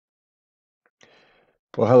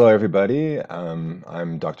Well, hello everybody.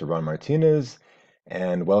 I'm Dr. Ron Martinez,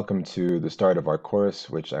 and welcome to the start of our course,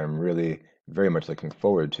 which I'm really very much looking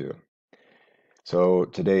forward to. So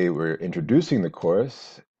today we're introducing the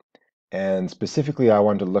course, and specifically I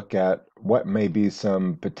want to look at what may be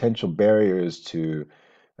some potential barriers to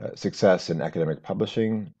success in academic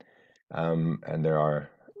publishing, and there are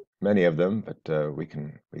many of them, but we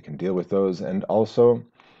can deal with those. And also,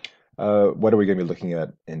 what are we going to be looking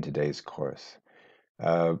at in today's course?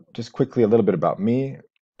 Just quickly, a little bit about me.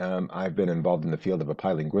 I've been involved in the field of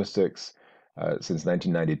applied linguistics since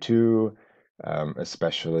 1992,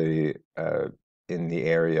 especially in the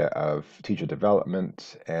area of teacher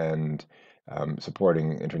development and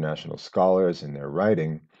supporting international scholars in their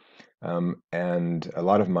writing. And a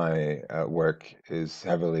lot of my work is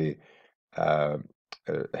uh,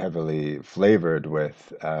 heavily flavored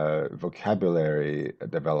with vocabulary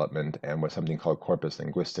development and with something called corpus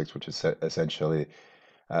linguistics, which is essentially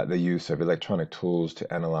the use of electronic tools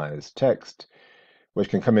to analyze text, which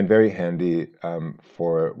can come in very handy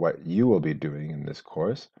for what you will be doing in this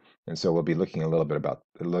course. And so we'll be looking a little bit about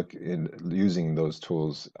using those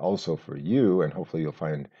tools also for you, and hopefully you'll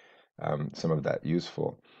find some of that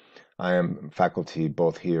useful. I am faculty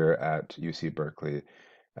both here at UC Berkeley,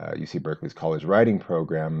 UC Berkeley's College Writing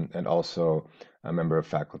Program, and also a member of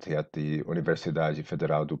faculty at the Universidade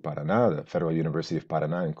Federal do Paraná, the Federal University of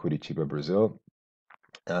Paraná in Curitiba, Brazil,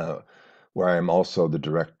 uh, where I'm also the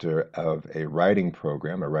director of a writing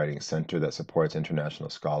program, a writing center that supports international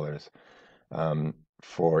scholars um,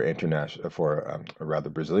 or rather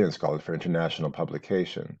Brazilian scholars for international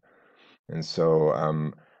publication. And so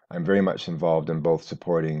I'm very much involved in both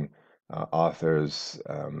supporting authors,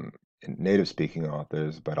 native speaking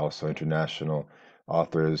authors, but also international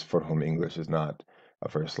authors for whom English is not a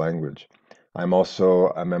first language. I'm also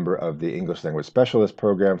a member of the English Language Specialist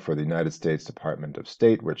Program for the United States Department of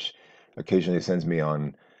State, which occasionally sends me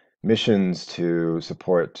on missions to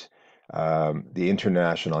support the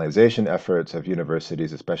internationalization efforts of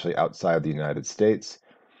universities, especially outside the United States.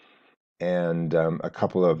 And a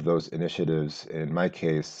couple of those initiatives, in my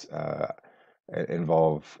case,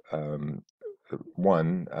 involve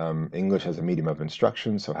one, English as a medium of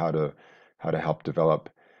instruction, so how to help develop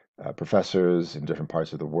professors in different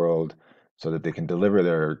parts of the world so that they can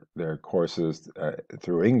deliver their courses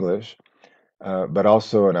through English, but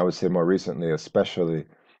also, and I would say more recently, especially,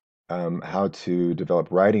 how to develop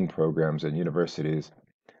writing programs in universities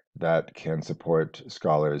that can support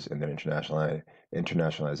scholars in their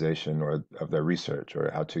internationalization or of their research, or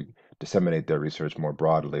how to disseminate their research more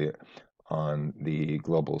broadly on the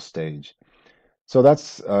global stage. So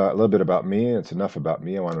that's a little bit about me. It's enough about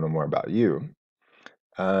me. I want to know more about you.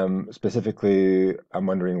 Specifically, I'm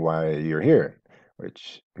wondering why you're here,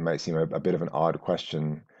 which might seem a bit of an odd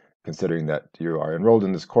question, considering that you are enrolled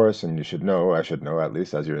in this course, and you should know, I should know at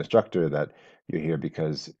least as your instructor, that you're here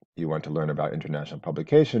because you want to learn about international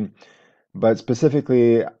publication. But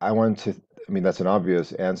specifically, I mean, that's an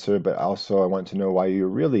obvious answer, but also I want to know why you're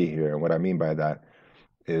really here. And what I mean by that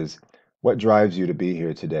is what drives you to be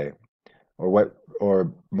here today?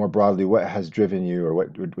 Or more broadly, what has driven you, or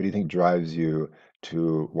what do you think drives you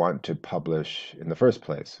to want to publish in the first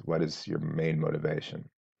place? What is your main motivation?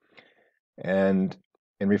 And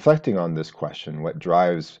in reflecting on this question, what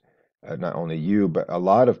drives not only you, but a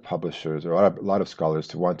lot of publishers or a lot of scholars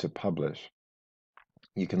to want to publish,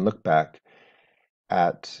 you can look back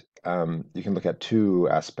you can look at two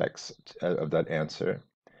aspects of that answer,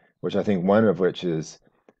 which I think one of which is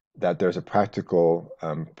that there's a practical,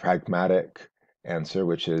 pragmatic answer,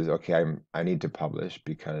 which is, okay, I need to publish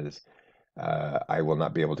because I will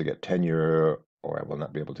not be able to get tenure, or I will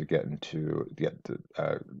not be able to get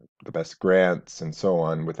the best grants and so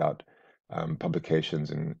on without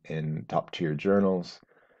publications in top tier journals.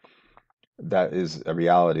 That is a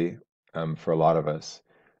reality for a lot of us.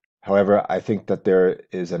 However, I think that there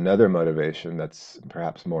is another motivation that's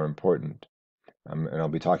perhaps more important, and I'll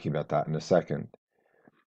be talking about that in a second.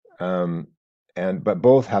 Um, but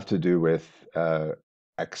both have to do with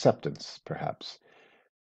acceptance, perhaps.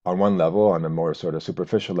 On one level, on a more sort of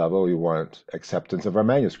superficial level, we want acceptance of our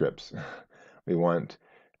manuscripts. We want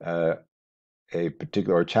uh, a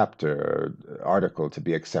particular chapter or article to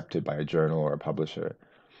be accepted by a journal or a publisher.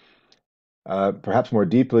 Perhaps more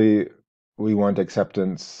deeply, we want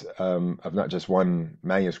acceptance of not just one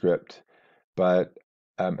manuscript, but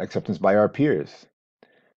acceptance by our peers.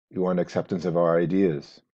 We want acceptance of our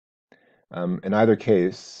ideas. In either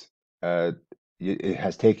case, uh, it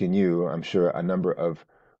has taken you, I'm sure, a number of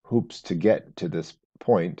hoops to get to this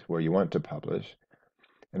point where you want to publish.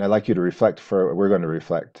 And I'd like you to reflect we're going to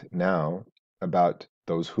reflect now about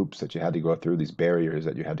those hoops that you had to go through, these barriers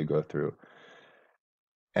that you had to go through,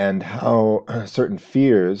 and how certain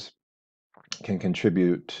fears can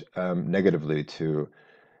contribute negatively to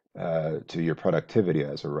your productivity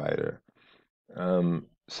as a writer.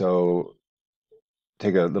 So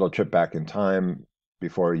take a little trip back in time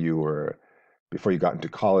before you were before you got into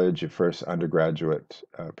college, your first undergraduate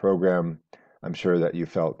program. I'm sure that you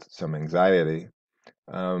felt some anxiety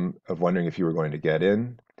of wondering if you were going to get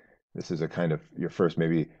in. This is a kind of your first,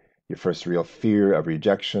 maybe your first real fear of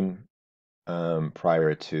rejection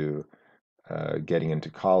prior to getting into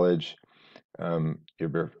college.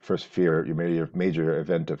 Your first fear, your major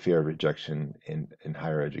event of fear of rejection in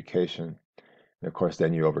higher education. And of course,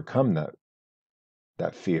 then you overcome that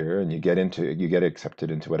fear and you get accepted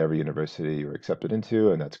into whatever university you're accepted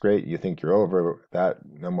into, and that's great. You think you're over that,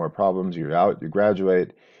 no more problems, you're out, you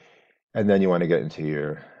graduate, and then you want to get into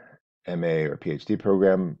your MA or PhD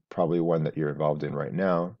program, probably one that you're involved in right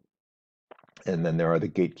now. And then there are the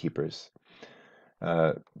gatekeepers.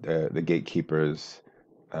 The gatekeepers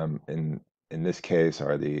in this case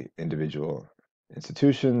are the individual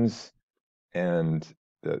institutions and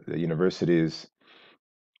the universities.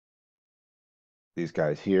 These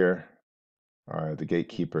guys here are the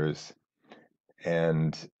gatekeepers,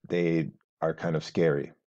 and they are kind of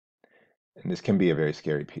scary. And this can be a very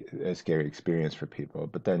scary experience for people.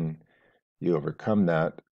 But then you overcome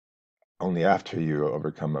that only after you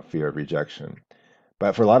overcome a fear of rejection.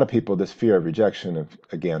 But for a lot of people, this fear of rejection of,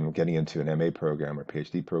 again, getting into an MA program or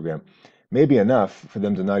PhD program may be enough for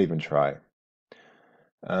them to not even try.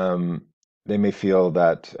 They may feel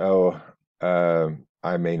that, oh,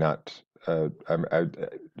 I may not,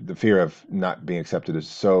 the fear of not being accepted is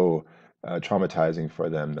so traumatizing for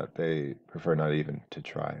them that they prefer not even to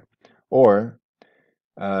try. Or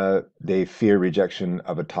they fear rejection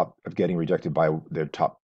of getting rejected by their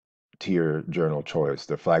top tier journal choice,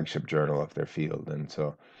 the flagship journal of their field. And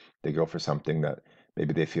so they go for something that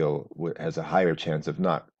maybe they feel has a higher chance of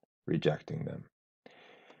not rejecting them.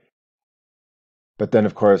 But then,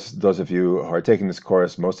 of course, those of you who are taking this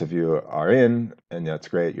course, most of you are in, and that's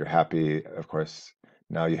great. You're happy. Of course,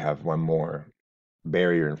 now you have one more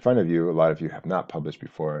barrier in front of you. A lot of you have not published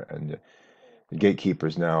before, and the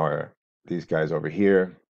gatekeepers now are these guys over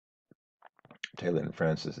here, Taylor and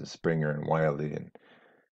Francis and Springer and Wiley and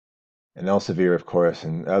Elsevier, of course,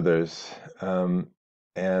 and others.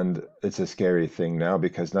 And it's a scary thing now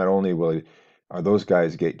because not only are those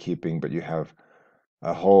guys gatekeeping, but you have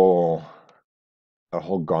a whole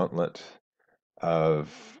gauntlet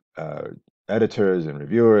of editors and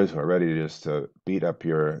reviewers who are ready just to beat up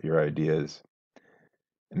your ideas.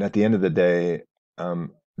 And at the end of the day,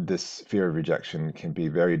 this fear of rejection can be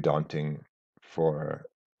very daunting for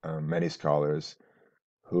many scholars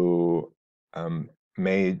who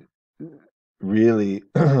may really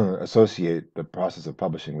associate the process of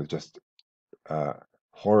publishing with just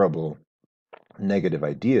horrible negative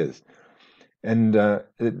ideas. And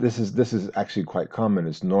this is actually quite common.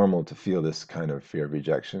 It's normal to feel this kind of fear of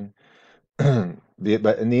rejection.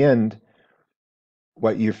 But in the end,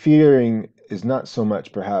 what you're fearing is not so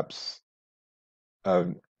much perhaps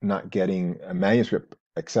of not getting a manuscript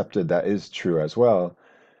accepted. That is true as well,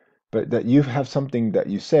 but that you have something that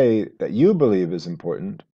you say that you believe is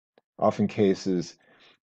important. Often cases,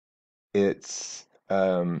 it's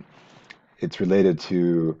um, it's related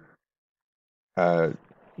to uh,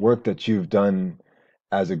 work that you've done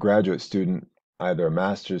as a graduate student, either a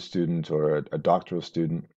master's student or a doctoral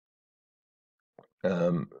student.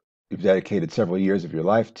 Um, you've dedicated several years of your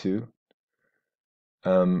life to,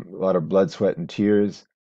 a lot of blood, sweat, and tears,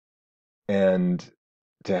 and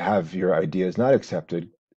to have your ideas not accepted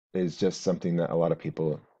is just something that a lot of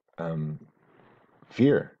people um,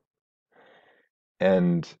 fear,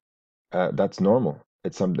 and that's normal.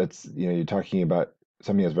 It's that's you're talking about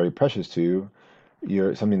something that's very precious to you.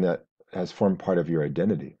 You're something that has formed part of your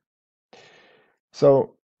identity.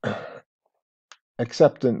 So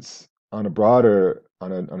acceptance on a broader,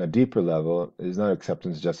 on a deeper level is not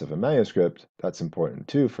acceptance just of a manuscript. That's important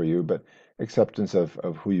too for you, but acceptance of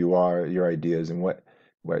who you are, your ideas, and what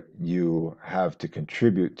you have to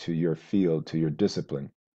contribute to your field, to your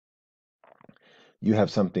discipline. You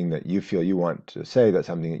have something that you feel you want to say, that's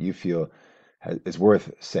something that you feel is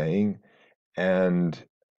worth saying, and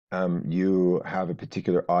you have a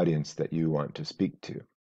particular audience that you want to speak to.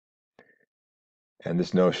 And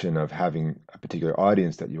this notion of having a particular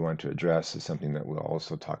audience that you want to address is something that we'll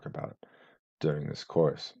also talk about during this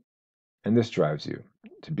course. And this drives you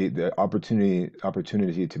to be the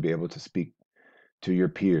opportunity to be able to speak to your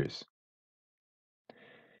peers.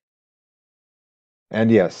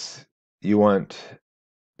 And yes, you want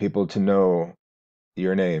people to know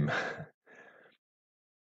your name.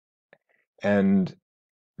 And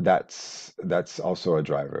that's also a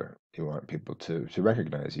driver. You want people to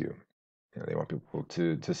recognize you. You know, they want people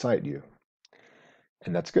to cite you.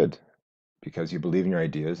 And that's good because you believe in your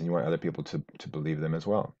ideas and you want other people to believe them as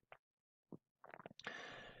well.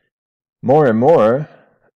 More and more,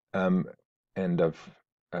 um, and of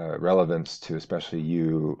relevance to especially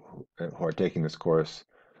you who are taking this course,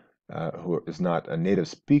 who is not a native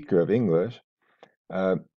speaker of English,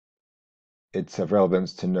 uh, it's of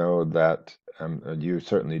relevance to know that you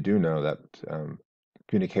certainly do know that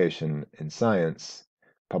communication in science,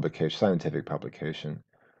 publication, scientific publication,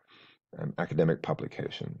 academic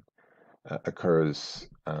publication occurs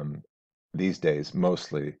these days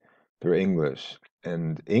mostly through English.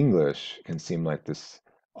 And English can seem like this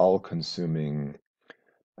all-consuming,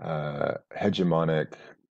 hegemonic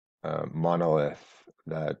monolith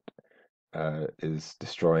that is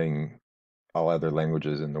destroying all other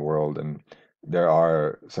languages in the world. And there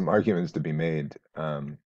are some arguments to be made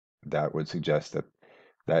that would suggest that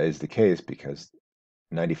that is the case because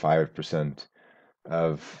 95%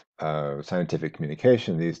 of scientific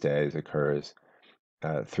communication these days occurs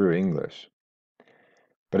through English.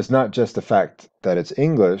 But it's not just the fact that it's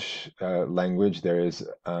English language. There's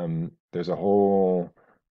a whole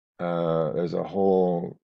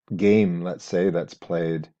game, let's say, that's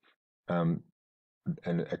played, um,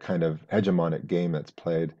 and a kind of hegemonic game that's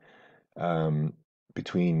played um,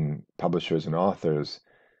 between publishers and authors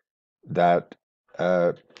that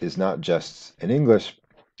is not just in English,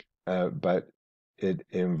 but it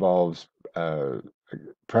involves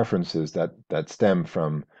preferences that stem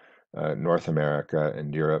from North America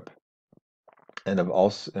and Europe, and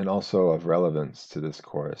also of relevance to this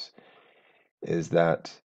course is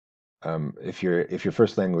that if your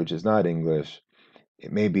first language is not English,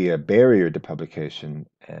 it may be a barrier to publication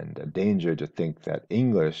and a danger to think that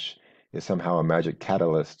English is somehow a magic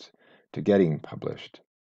catalyst to getting published.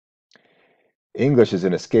 English is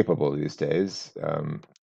inescapable these days.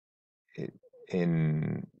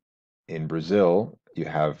 In in Brazil, you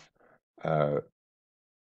have uh,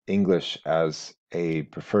 English as a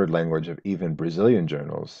preferred language of even Brazilian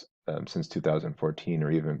journals since 2014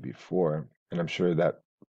 or even before. And I'm sure that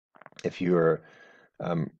if you're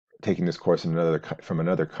um, taking this course in from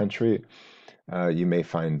another country, you may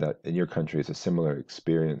find that in your country it's a similar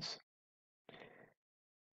experience.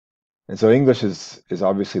 And so English is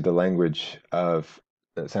obviously the language of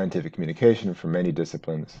scientific communication for many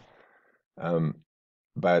disciplines, um,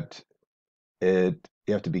 but you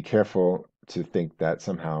have to be careful to think that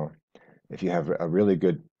somehow if you have a really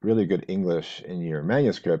good English in your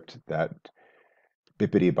manuscript, that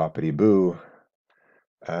bippity boppity boo,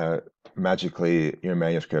 uh, magically your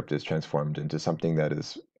manuscript is transformed into something that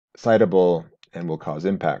is citable and will cause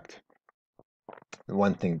impact.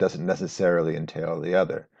 One thing doesn't necessarily entail the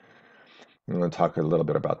other. I'm going to talk a little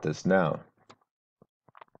bit about this now.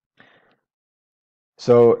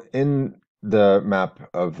 So in the map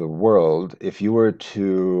of the world, if you were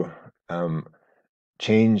to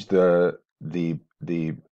change the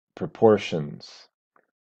proportions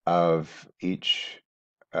of each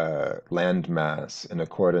land mass in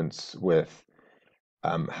accordance with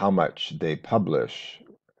how much they publish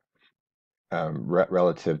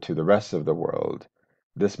relative to the rest of the world,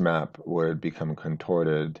 this map would become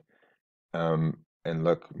contorted and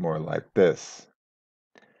look more like this.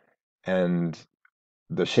 And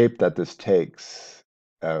the shape that this takes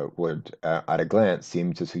would, at a glance,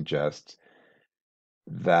 seem to suggest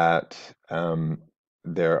that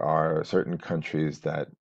there are certain countries that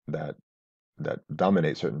that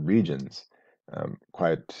dominate certain regions.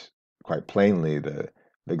 Quite plainly, the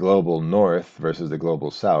global north versus the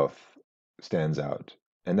global south stands out,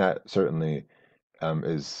 and that certainly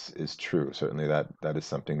is true. Certainly, that is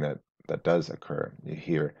something that does occur.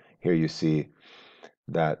 Here you see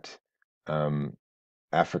that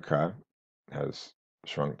Africa has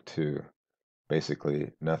shrunk to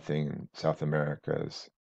basically nothing. South America is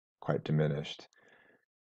quite diminished.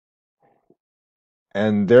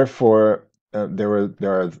 And therefore, there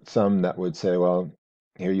are some that would say, well,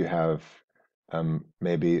 here you have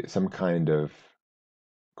maybe some kind of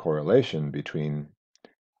correlation between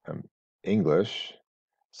um, English,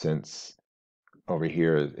 since over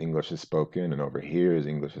here English is spoken and over here is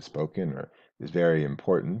English is spoken, or is very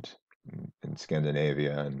important in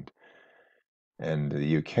Scandinavia and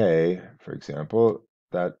the UK, for example,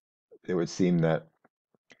 that it would seem that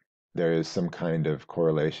there is some kind of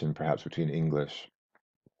correlation perhaps between English.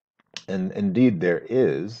 And indeed there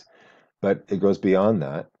is, but it goes beyond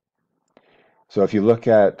that. So if you look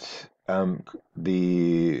at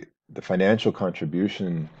the financial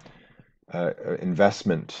contribution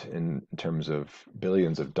investment in terms of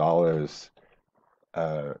billions of dollars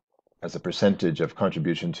uh, as a percentage of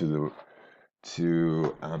contribution to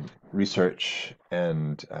research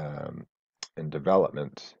and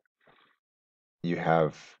development. You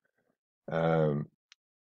have um,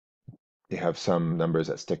 you have some numbers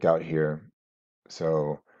that stick out here.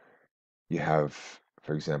 So you have,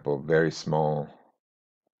 for example, very small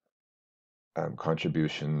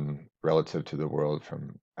contribution relative to the world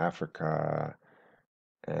from Africa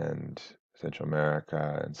and Central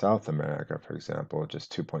America and South America, for example,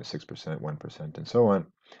 just 2.6%, 1%, and so on.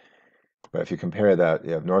 But if you compare that,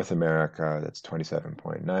 you have North America, that's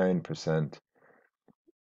 27.9%,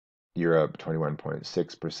 Europe,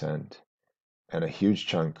 21.6%, and a huge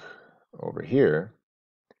chunk over here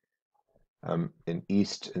in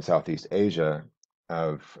East and Southeast Asia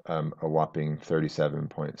of a whopping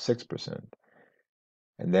 37.6%.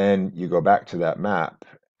 And then you go back to that map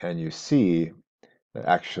and you see that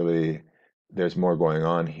actually there's more going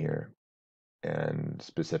on here. And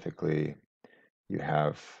specifically, you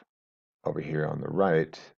have over here on the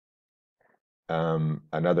right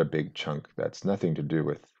another big chunk that's nothing to do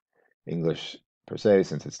with English per se,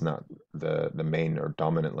 since it's not the main or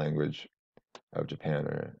dominant language of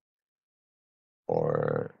Japan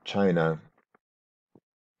or China,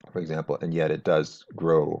 for example, and yet it does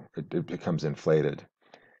grow, it becomes inflated.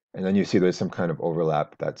 And then you see there's some kind of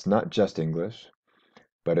overlap that's not just English,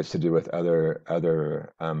 but it's to do with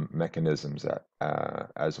other mechanisms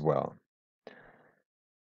as well.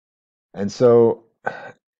 And so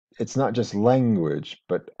it's not just language,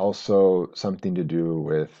 but also something to do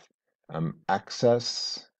with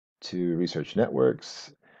access to research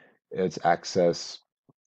networks. It's access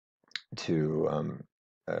to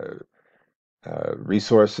uh,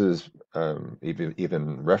 resources,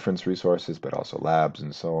 even reference resources, but also labs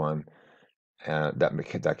and so on,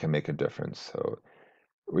 that can make a difference. So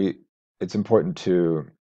we it's important to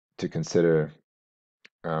consider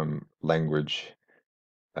language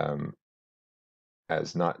um,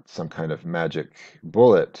 as not some kind of magic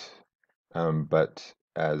bullet, but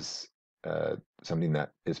as something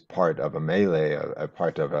that is part of a melee, a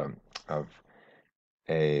part of of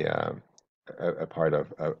a a part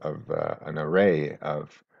of an array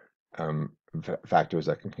of factors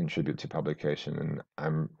that can contribute to publication.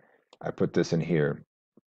 And I put this in here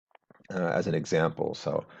as an example.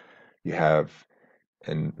 So you have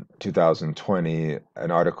in 2020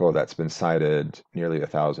 an article that's been cited nearly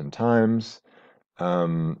 1,000 times.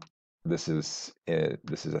 Um, this is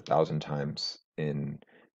 1,000 times in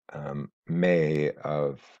May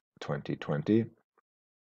of 2020,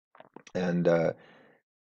 and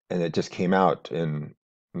and it just came out in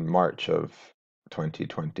March of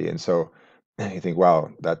 2020. And so you think,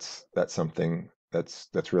 wow, that's something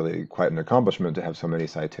that's really quite an accomplishment to have so many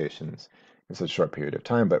citations in such a short period of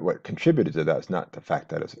time. But what contributed to that is not the fact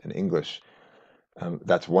that it's in English.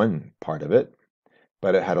 That's one part of it,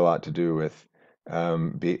 but it had a lot to do with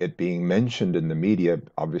it being mentioned in the media,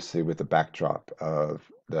 obviously with the backdrop of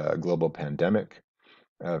the global pandemic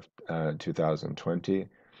of 2020,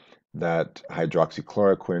 that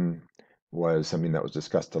hydroxychloroquine was something that was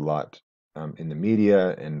discussed a lot in the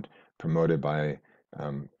media and promoted by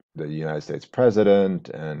the United States president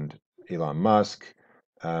and Elon Musk,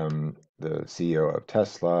 the CEO of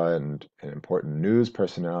Tesla, and important news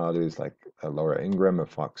personalities like Laura Ingraham of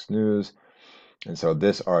Fox News. And so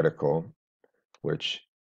this article, which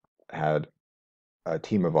had a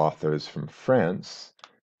team of authors from France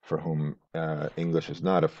for whom English is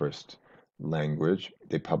not a first language.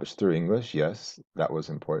 They published through English, yes, that was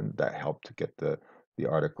important. That helped to get the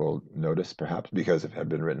article noticed, perhaps, because if it had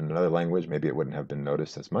been written in another language, maybe it wouldn't have been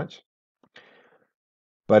noticed as much.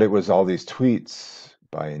 But it was all these tweets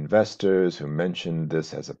by investors who mentioned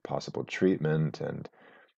this as a possible treatment, and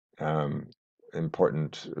um,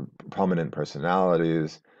 important, prominent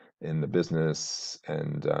personalities in the business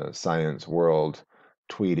and science world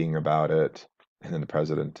tweeting about it, and then the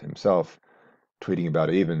president himself tweeting about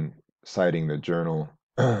it, even citing the journal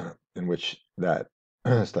in which that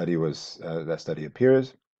study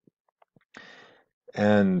appears,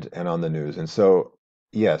 and on the news. And so,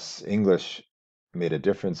 yes, English made a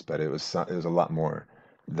difference, but it was a lot more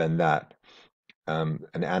than that. An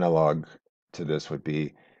analog to this would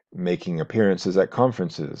be making appearances at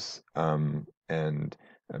conferences and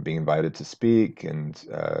being invited to speak and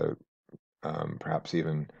perhaps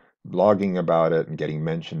even blogging about it and getting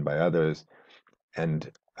mentioned by others.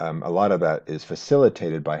 And a lot of that is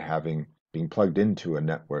facilitated by being plugged into a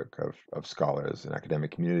network of scholars and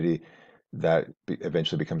academic community that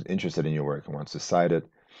eventually becomes interested in your work and wants to cite it.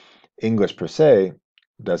 English per se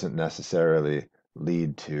doesn't necessarily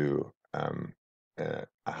lead to a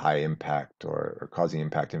high impact or causing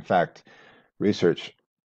impact. In fact, research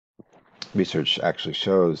research actually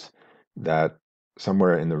shows that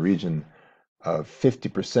somewhere in the region of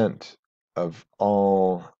 50% of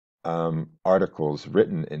all articles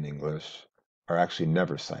written in English are actually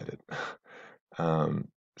never cited. Um,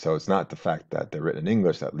 so it's not the fact that they're written in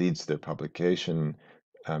English that leads to their publication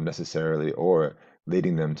necessarily, or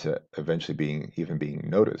leading them to eventually being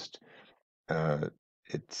noticed. Uh,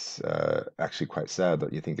 it's actually quite sad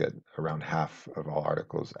that you think that around half of all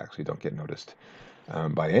articles actually don't get noticed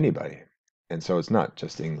by anybody. And so it's not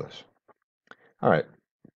just English. All right.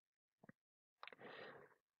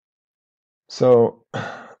 So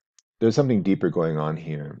there's something deeper going on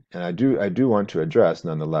here, and I do want to address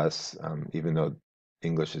nonetheless, even though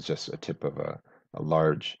English is just a tip of a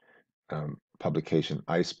large publication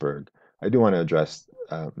iceberg. I do want to address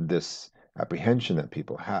this apprehension that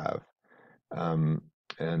people have, um,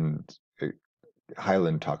 and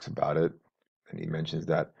Hyland talks about it, and he mentions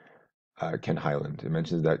that Ken Hyland. He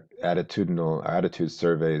mentions that attitude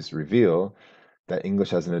surveys reveal that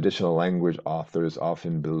English as an additional language authors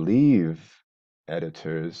often believe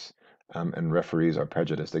editors and referees are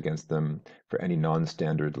prejudiced against them for any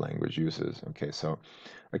non-standard language uses. Okay, so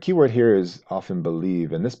a key word here is often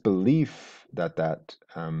believe, and this belief that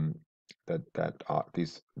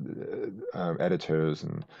these editors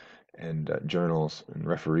and journals and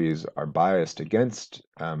referees are biased against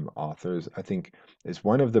authors, I think, is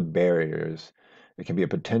one of the barriers. It can be a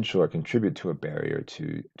potential or contribute to a barrier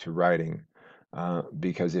to writing,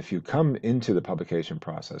 because if you come into the publication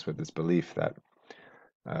process with this belief that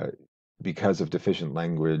uh, because of deficient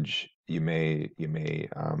language you may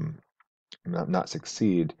not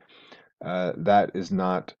succeed, that is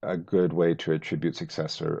not a good way to attribute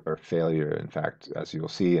success or failure. In fact, as you'll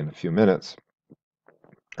see in a few minutes,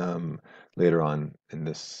 um, later on in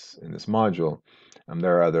this module,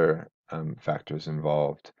 there are other factors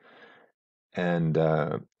involved, and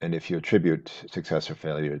if you attribute success or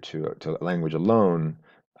failure to language alone,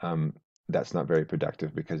 um, that's not very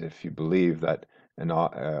productive, because if you believe that an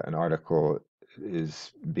article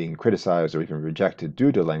is being criticized or even rejected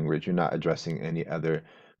due to language, you're not addressing any other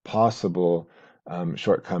possible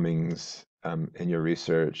shortcomings in your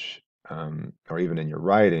research, or even in your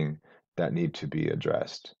writing, that need to be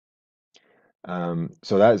addressed.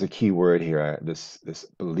 So that is a key word here. This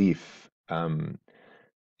belief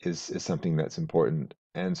is something that's important.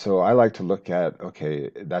 And so I like to look at,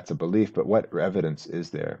 okay, that's a belief, but what evidence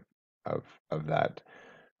is there of that?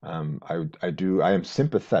 I am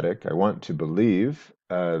sympathetic. I want to believe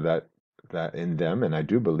that in them, and I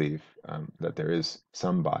do believe that there is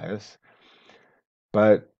some bias.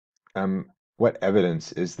 But what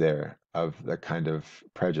evidence is there of the kind of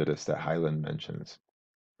prejudice that Hyland mentions?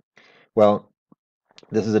 Well,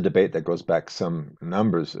 this is a debate that goes back some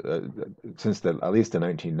numbers since at least the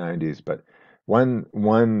 1990s. But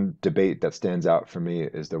one debate that stands out for me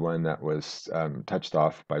is the one that was touched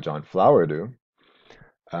off by John Flowerdew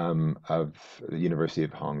of the University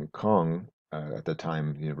of Hong Kong, at the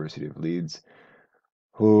time, the University of Leeds,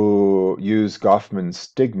 who used Goffman's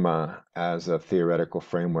stigma as a theoretical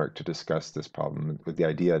framework to discuss this problem, with the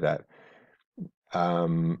idea that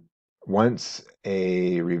um, once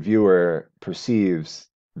a reviewer perceives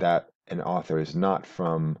that an author is not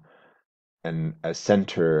from a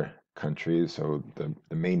center country, so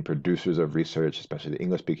the main producers of research, especially the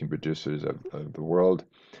English-speaking producers of the world,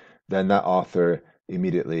 then that author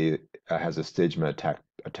immediately has a stigma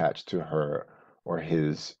attached to her or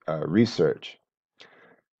his research.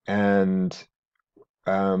 And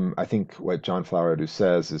I think what John Flowerdew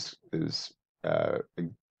says is a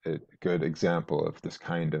good example of this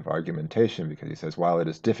kind of argumentation, because he says, while it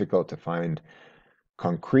is difficult to find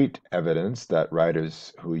concrete evidence that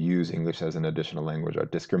writers who use English as an additional language are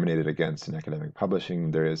discriminated against in academic publishing,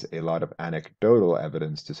 there is a lot of anecdotal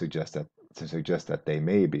evidence to suggest that they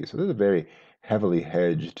may be. So this is a very heavily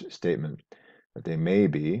hedged statement, that they may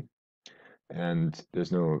be, and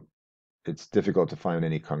it's difficult to find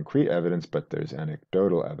any concrete evidence, but there's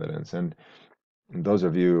anecdotal evidence. And those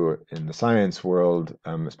of you in the science world,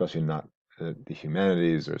 especially not the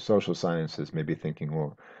humanities or social sciences, may be thinking,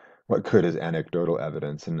 well, what good is anecdotal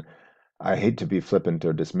evidence? And I hate to be flippant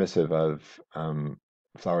or dismissive of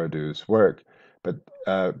Flowerdew's work, but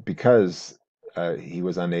because he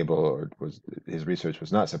was unable, or his research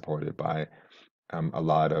was not supported by a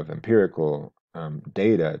lot of empirical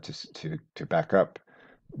data to back up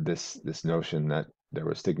this notion that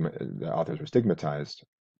the authors were stigmatized,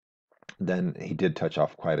 then he did touch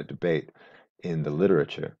off quite a debate in the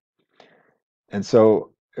literature. And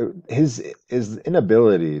so his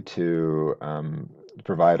inability to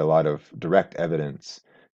provide a lot of direct evidence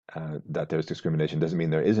that there's discrimination. Doesn't mean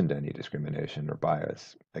there isn't any discrimination or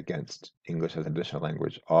bias against English as an additional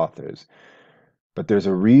language authors. But there's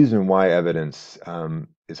a reason why evidence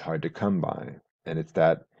is hard to come by, and it's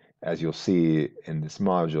that, as you'll see in this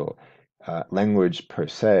module, language per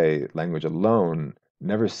se, language alone,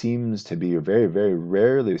 never seems to be, or very, very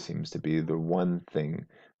rarely seems to be, the one thing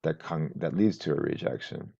that leads to a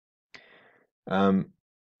rejection.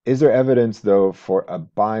 Is there evidence, though, for a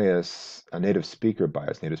bias, a native speaker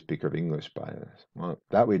bias, native speaker of English bias? Well,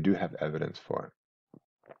 that we do have evidence for.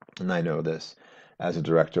 And I know this as a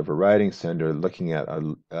director of a writing center, looking at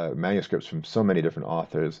manuscripts from so many different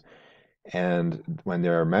authors. And when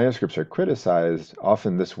their manuscripts are criticized,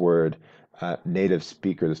 often this word, native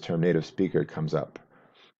speaker, this term native speaker, comes up.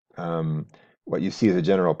 What you see is a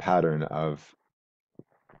general pattern of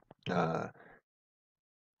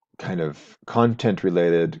kind of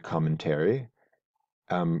content-related commentary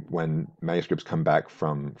when manuscripts come back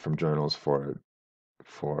from journals for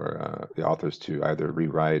the authors to either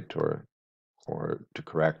rewrite or to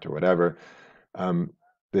correct or whatever.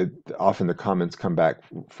 Often the comments come back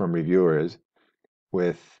from reviewers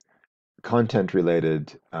with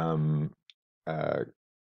content-related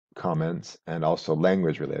comments and also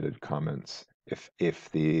language-related comments,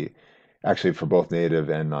 if the actually for both native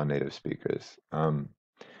and non-native speakers.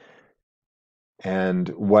 And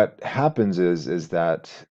what happens is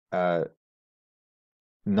that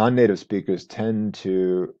non-native speakers tend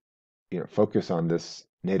to focus on this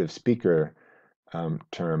native speaker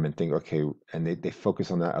term and think, okay, and they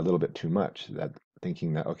focus on that a little bit too much, that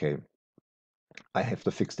thinking that, okay, I have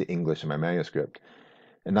to fix the English in my manuscript,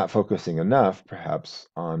 and not focusing enough, perhaps,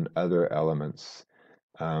 on other elements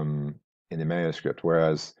in the manuscript,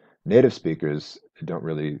 whereas native speakers don't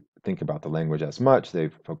really think about the language as much. They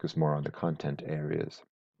focus more on the content areas.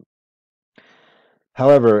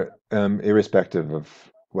 However, irrespective of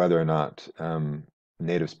whether or not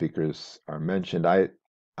native speakers are mentioned, I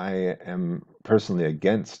am personally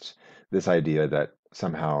against this idea that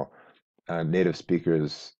somehow native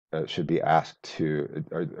speakers should be asked to,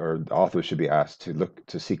 or authors should be asked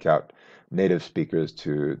to seek out native speakers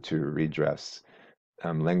to redress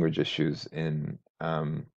language issues in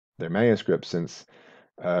their manuscripts, since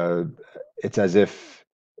it's as if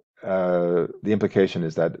the implication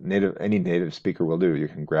is that any native speaker will do. You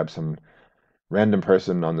can grab some random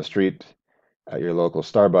person on the street at your local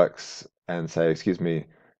Starbucks and say, "Excuse me,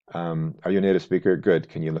 are you a native speaker? Good.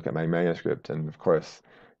 Can you look at my manuscript?" And of course,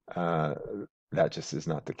 that just is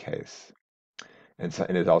not the case. And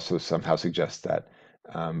it also somehow suggests that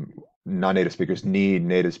non-native speakers need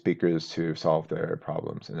native speakers to solve their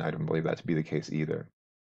problems, and I don't believe that to be the case either.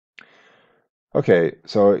 Okay,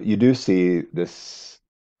 so you do see this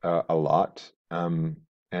a lot, and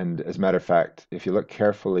as a matter of fact, if you look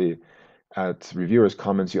carefully at reviewers'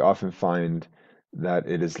 comments, you often find that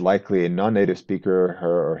it is likely a non-native speaker,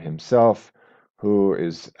 her or himself, who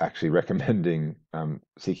is actually recommending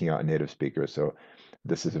seeking out a native speaker. So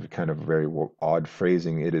this is a kind of very odd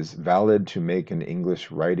phrasing. It is valid to make an English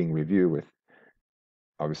writing review, with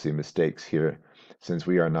obviously mistakes here, since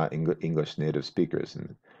we are not English native speakers.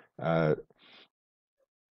 And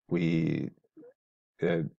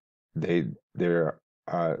there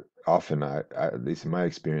are often, at least in my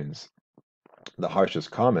experience, the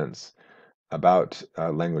harshest comments about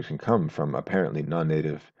language can come from apparently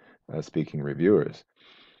non-native speaking reviewers.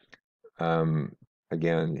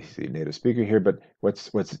 Again, you see native speaker here, but what's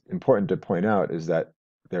important to point out is that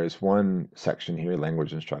there's one section here,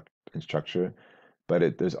 language and structure,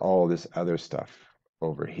 but there's all this other stuff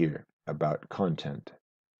over here about content.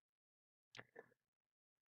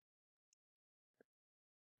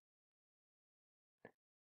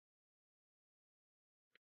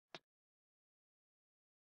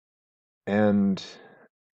 And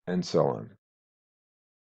so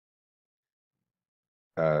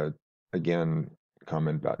on. Again,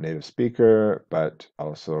 comment about native speaker, but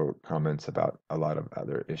also comments about a lot of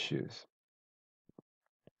other issues.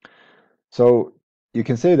 So you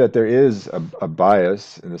can say that there is a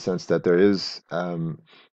bias in the sense that there is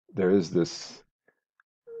this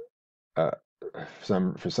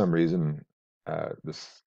for some reason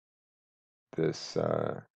this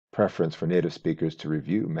preference for native speakers to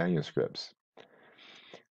review manuscripts.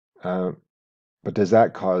 But does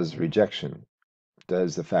that cause rejection?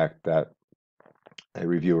 Does the fact that a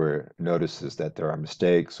reviewer notices that there are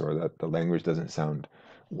mistakes, or that the language doesn't sound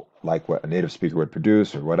like what a native speaker would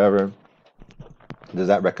produce, or whatever, does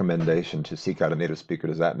that recommendation to seek out a native speaker,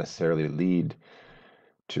 does that necessarily lead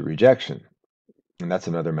to rejection? And that's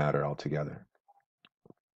another matter altogether.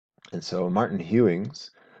 And so Martin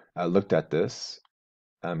Hewings looked at this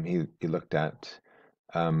he looked at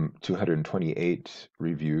 228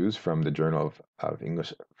 reviews from the Journal of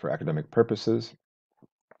English for Academic Purposes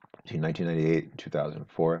between 1998 and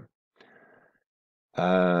 2004.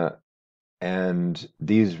 And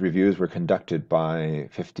these reviews were conducted by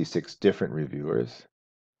 56 different reviewers.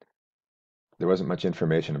 There wasn't much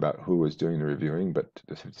information about who was doing the reviewing, but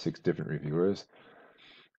there's 56 different reviewers.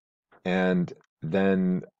 And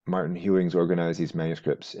then Martin Hewings organized these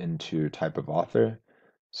manuscripts into type of author,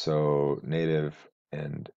 so native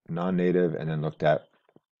and non-native, and then looked at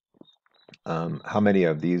how many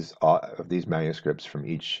of these manuscripts from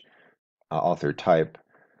each author type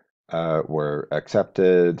were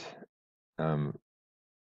accepted, um,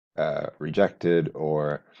 rejected,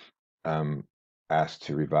 or asked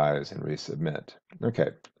to revise and resubmit. Okay,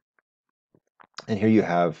 and here you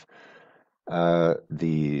have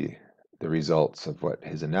the results of what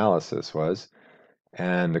his analysis was.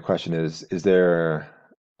 And the question is there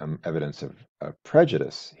evidence of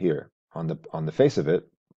prejudice here? On the face of it,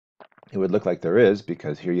 it would look like there is,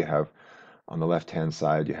 because here you have, on the left-hand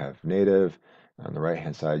side, you have native, on the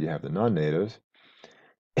right-hand side, you have the non-natives.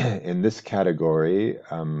 In this category,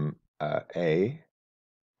 A,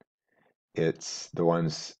 it's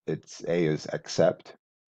A is accept.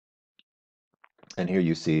 And here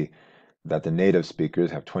you see that the native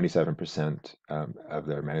speakers have 27% of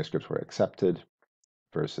their manuscripts were accepted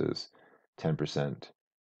versus 10%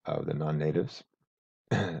 of the non-natives.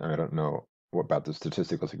 I don't know about the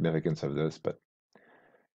statistical significance of this, but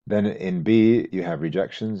then in B, you have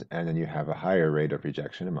rejections, and then you have a higher rate of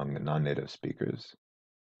rejection among the non-native speakers.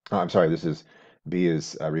 Oh, I'm sorry, B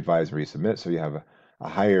is revise and resubmit, so you have a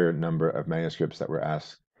higher number of manuscripts that were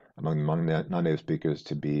asked among the non-native speakers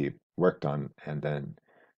to be worked on and then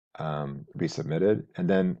resubmitted. And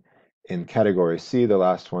then in category C, the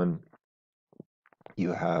last one,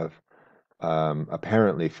 you have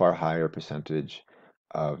apparently far higher percentage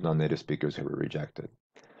of non-native speakers who were rejected.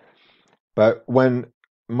 But when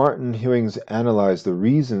Martin Hewings analyzed the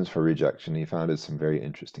reasons for rejection, he found some very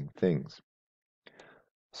interesting things.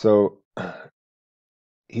 So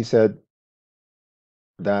he said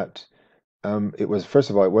that first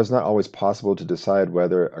of all, it was not always possible to decide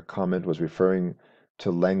whether a comment was referring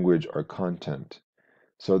to language or content.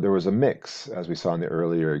 So there was a mix, as we saw in the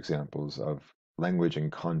earlier examples, of language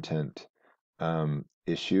and content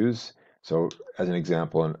issues. So as an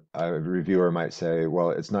example, a reviewer might say,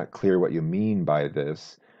 well, it's not clear what you mean by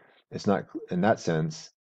this. It's not, in that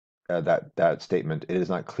sense, that statement, it is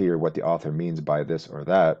not clear what the author means by this or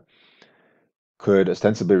that, could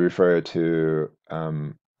ostensibly refer to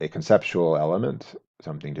a conceptual element,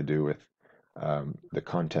 something to do with the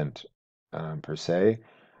content per se,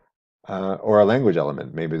 or a language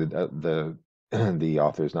element. Maybe the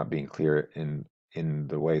author is not being clear in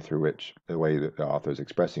the way that the author is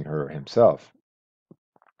expressing her or himself,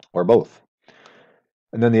 or both.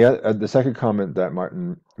 And then the second comment that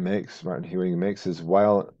Martin Hewing makes, is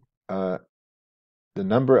while the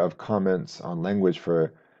number of comments on language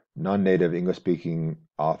for non-native English-speaking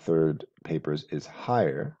authored papers is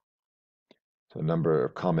higher, so number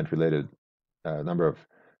of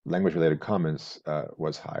language-related comments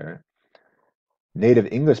was higher. Native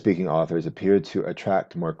English-speaking authors appeared to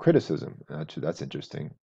attract more criticism. That's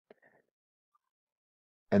interesting.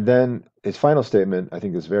 And then his final statement, I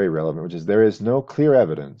think, is very relevant, which is there is no clear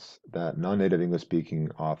evidence that non-native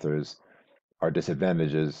English-speaking authors are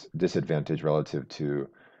disadvantaged relative to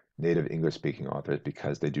native English-speaking authors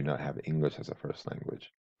because they do not have English as a first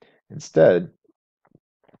language. Instead,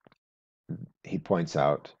 he points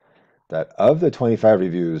out that of the 25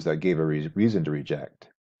 reviews that gave a reason to reject,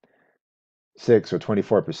 6 or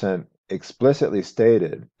 24% explicitly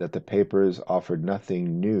stated that the papers offered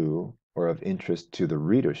nothing new or of interest to the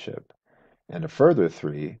readership, and a further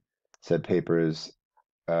 3 said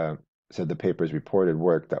the papers reported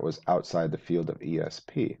work that was outside the field of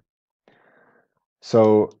ESP.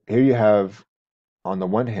 So here you have, on the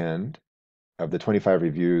one hand, of the 25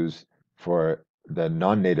 reviews for the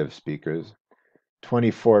non-native speakers,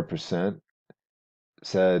 24%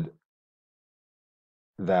 said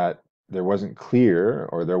that there wasn't clear,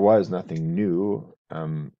 or there was nothing new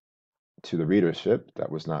to the readership,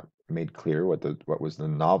 that was not made clear what was the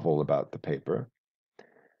novel about the paper.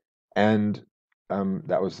 And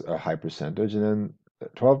that was a high percentage. And then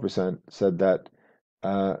 12% said that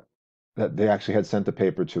that they actually had sent the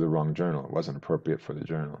paper to the wrong journal. It wasn't appropriate for the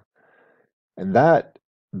journal. And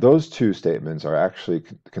those two statements are actually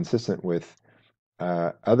consistent with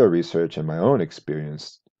other research and my own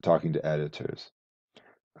experience talking to editors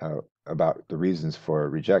about the reasons for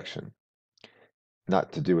rejection.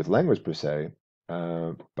 Not to do with language per se,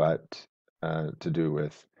 but to do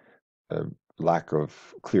with a lack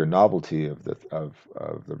of clear novelty of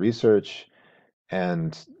the research,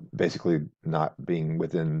 and basically not being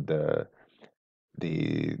within the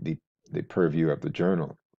the, the purview of the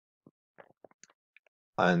journal.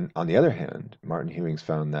 On the other hand, Martin Hewings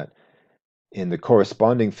found that in the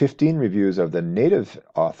corresponding 15 reviews of the native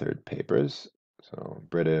authored papers, so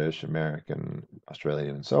British, American,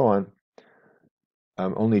 Australian, and so on,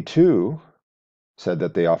 only two said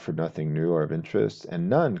that they offered nothing new or of interest, and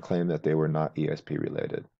none claimed that they were not ESP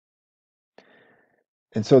related.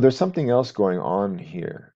 And so there's something else going on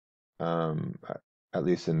here, um, at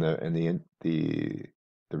least in the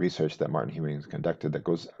research that Martin Hewings conducted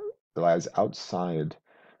that lies outside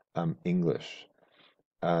English.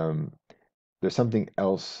 Um, there's something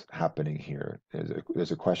else happening here.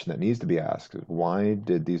 There's a question that needs to be asked: why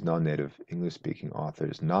did these non-native English-speaking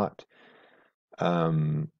authors not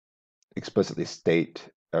explicitly state,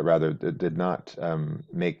 rather, did not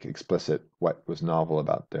make explicit what was novel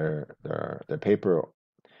about their paper,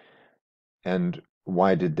 and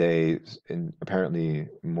why did they apparently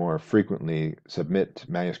more frequently submit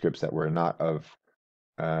manuscripts that were not of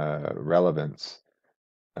relevance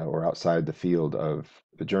or outside the field of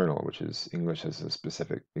the journal, which is English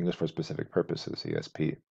for specific purposes,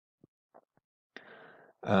 ESP.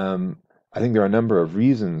 I think there are a number of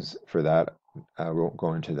reasons for that. We won't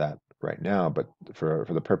go into that right now, but for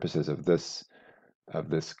the purposes of this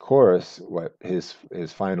course, what his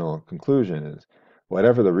final conclusion is: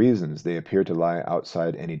 whatever the reasons, they appear to lie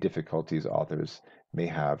outside any difficulties authors may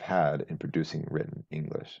have had in producing written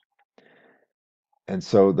English. And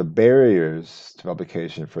so the barriers to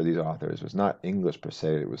publication for these authors was not English per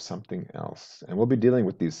se; it was something else. And we'll be dealing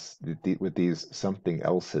with these something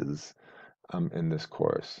else's in this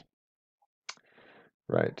course,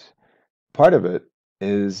 right? Part of it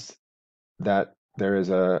is that there is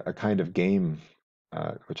a kind of game,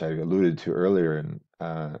 which I alluded to earlier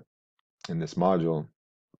in this module,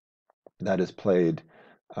 that is played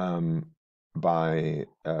by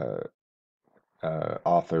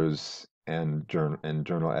authors and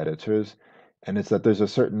journal editors, and it's that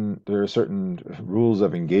there are certain rules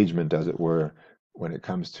of engagement, as it were, when it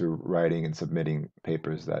comes to writing and submitting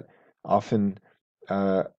papers that often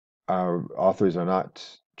uh, our authors are not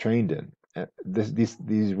trained in.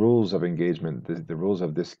 These rules of engagement, the rules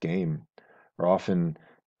of this game, are often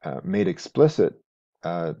made explicit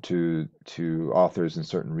to authors in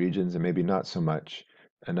certain regions, and maybe not so much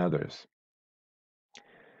in others.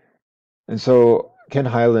 And so Ken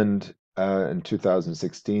Hyland, in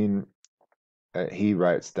 2016, he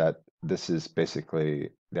writes that this is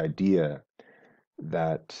basically the idea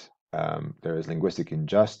that there is linguistic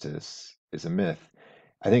injustice is a myth.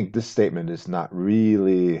 I think this statement is not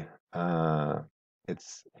really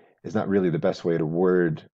it's not really the best way to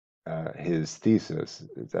word his thesis.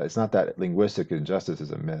 It's not that linguistic injustice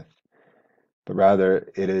is a myth, but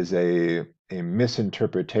rather it is a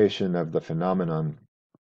misinterpretation of the phenomenon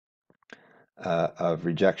of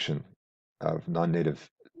rejection of non-native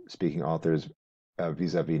speaking authors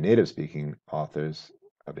vis-a-vis native speaking authors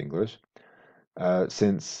of English,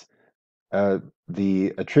 since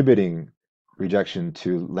the attributing rejection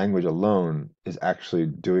to language alone is actually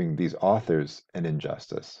doing these authors an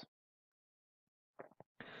injustice.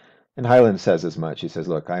 And Hyland says as much. He says,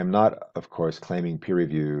 look, I am not, of course, claiming peer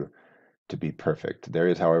review to be perfect. There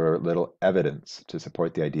is, however, little evidence to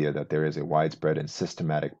support the idea that there is a widespread and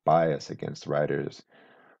systematic bias against writers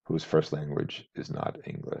whose first language is not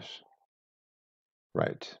English.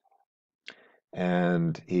 Right.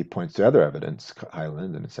 And he points to other evidence,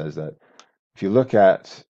 Hyland, and it says that if you look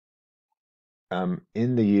at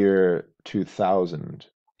in the year 2000,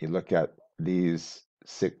 you look at these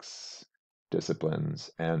 6 disciplines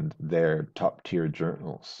and their top tier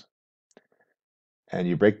journals, and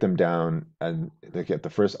you break them down and look at the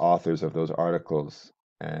first authors of those articles,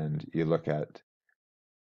 and you look at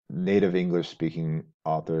native English speaking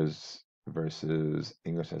authors versus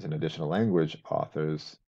English as an additional language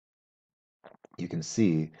authors, you can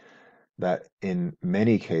see that in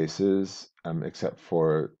many cases, except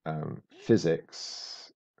for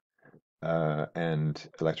physics and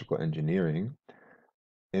electrical engineering,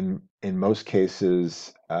 in most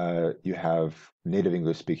cases, you have native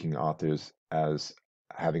English speaking authors as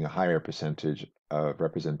having a higher percentage of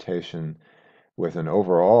representation, with an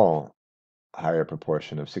overall higher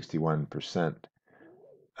proportion of 61%.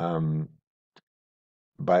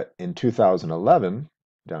 But in 2011,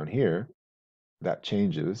 down here, that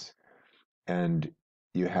changes, and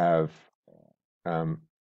you have an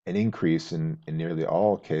increase in nearly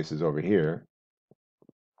all cases over here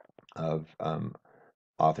of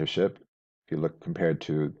authorship you look compared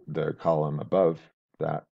to the column above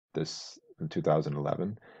that, this in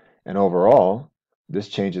 2011. And overall, this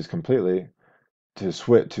changes completely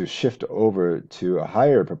to shift over to a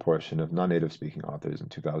higher proportion of non-native speaking authors in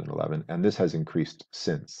 2011, and this has increased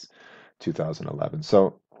since 2011.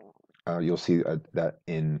 So you'll see that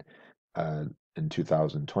uh, in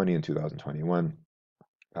 2020 and 2021,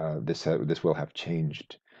 this will have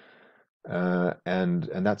changed,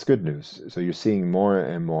 and that's good news. So you're seeing more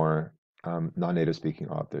and more non-native speaking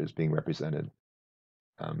authors being represented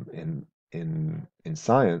in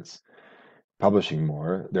science, publishing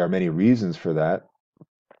more. There are many reasons for that.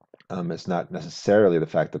 It's not necessarily the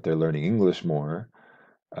fact that they're learning English more,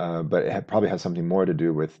 but it probably has something more to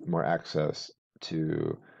do with more access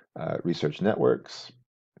to research networks,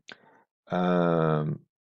 um,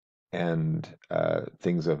 and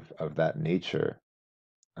things of that nature,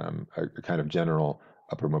 a kind of general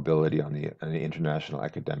upper mobility on the international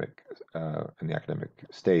academic in the academic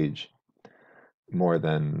stage more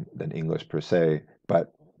than English per se.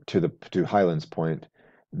 But to Highland's point,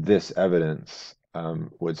 this evidence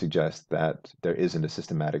would suggest that there isn't a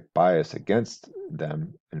systematic bias against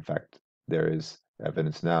them. In fact, there is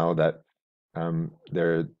evidence now that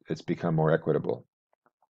it's become more equitable.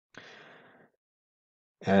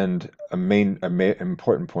 And a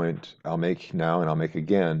important point I'll make now and I'll make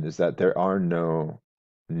again is that there are no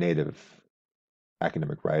native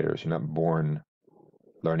academic writers. You're not born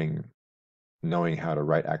learning, knowing how to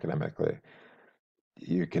write academically.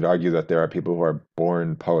 You could argue that there are people who are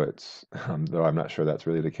born poets, though I'm not sure that's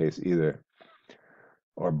really the case either,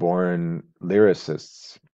 or born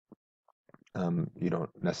lyricists. You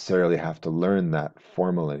don't necessarily have to learn that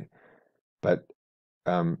formally, but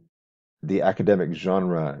um, the academic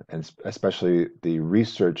genre, and especially the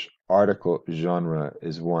research article genre,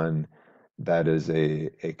 is one that is a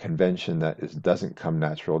convention that doesn't come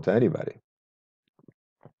natural to anybody.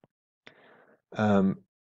 Um,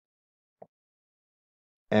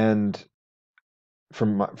 and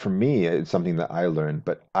from me, it's something that I learned,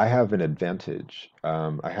 but I have an advantage.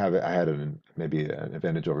 I had maybe an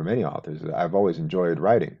advantage over many authors. I've always enjoyed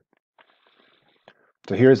writing.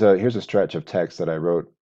 So here's a stretch of text that I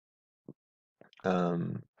wrote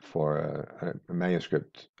for a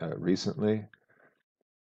manuscript recently,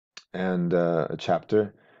 and a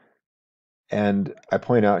chapter. And I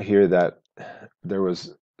point out here that there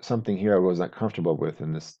was something here I was not comfortable with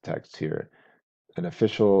in this text here. An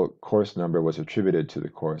official course number was attributed to the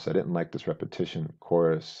course. I didn't like this repetition,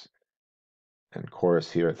 chorus and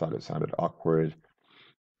chorus here. I thought it sounded awkward.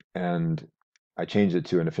 And I changed it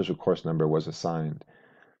to an official course number was assigned.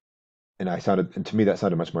 And to me, that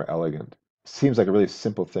sounded much more elegant. Seems like a really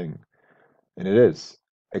simple thing, and it is,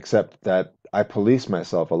 except that I police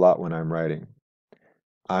myself a lot when I'm writing.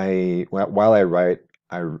 While I write,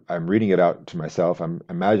 I'm reading it out to myself. I'm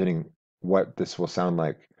imagining what this will sound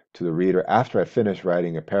like to the reader. After I finish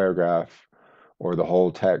writing a paragraph or the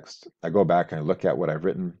whole text, I go back and I look at what I've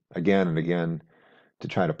written again and again to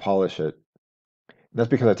try to polish it. That's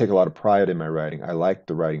because I take a lot of pride in my writing. I like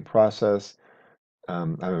the writing process.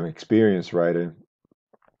 I'm an experienced writer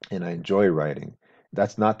and I enjoy writing.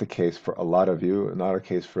 That's not the case for a lot of you, not a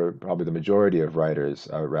case for probably the majority of writers,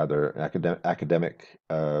 rather academic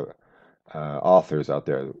authors out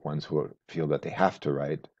there, the ones who feel that they have to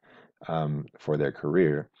write for their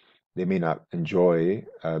career. They may not enjoy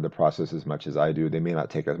the process as much as I do. They may not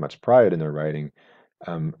take as much pride in their writing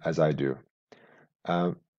as I do.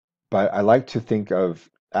 Um, but I like to think of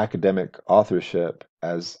academic authorship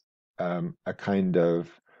as a kind of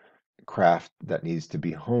craft that needs to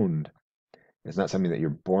be honed. It's not something that you're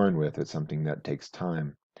born with. It's something that takes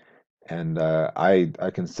time. And I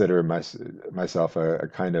consider myself a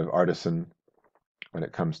kind of artisan when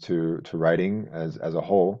it comes to writing as a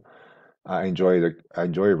whole. I enjoy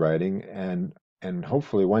writing, and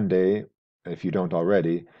hopefully one day, if you don't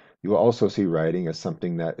already, you will also see writing as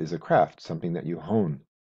something that is a craft, something that you hone,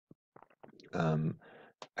 um,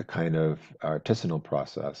 a kind of artisanal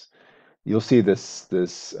process. You'll see the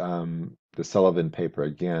Sullivan paper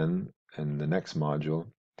again in the next module.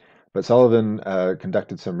 But Sullivan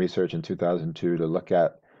conducted some research in 2002 to look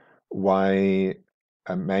at why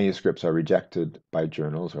manuscripts are rejected by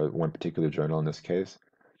journals, or one particular journal in this case.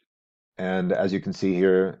 And as you can see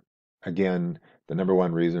here, again, the number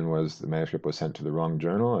one reason was the manuscript was sent to the wrong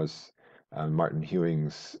journal, as Martin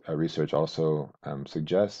Hewing's research also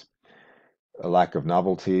suggests. A lack of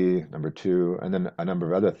novelty, number two, and then a number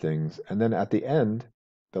of other things. And then at the end,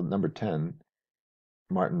 the number 10,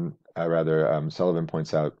 Sullivan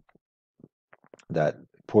points out that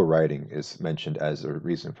poor writing is mentioned as a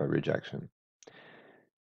reason for rejection.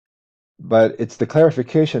 But it's the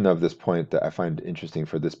clarification of this point that I find interesting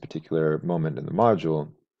for this particular moment in the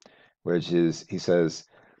module, which is he says,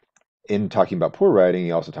 in talking about poor writing,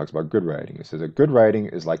 he also talks about good writing. He says that good writing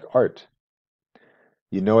is like art.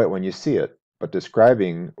 You know it when you see it, but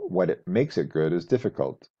describing what it makes it good is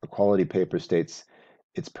difficult. A quality paper states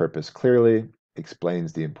its purpose clearly,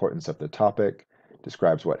 explains the importance of the topic,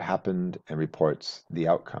 describes what happened, and reports the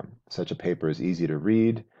outcome. Such a paper is easy to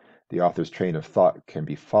read, the author's train of thought can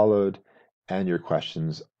be followed, and your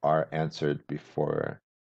questions are answered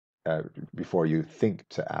uh, before you think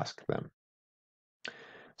to ask them.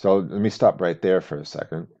 So let me stop right there for a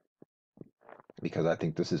second, because I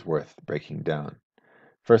think this is worth breaking down.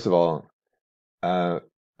 First of all, uh,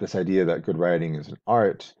 this idea that good writing is an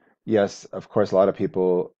art. Yes, of course, a lot of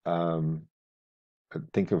people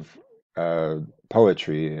think of uh,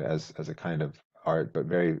 poetry as a kind of art, but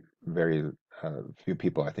very few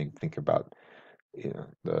people, I think about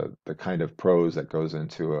the kind of prose that goes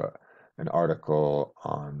into an article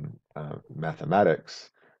on mathematics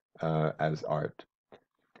as art.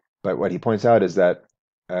 But what he points out is that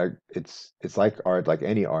it's like art, like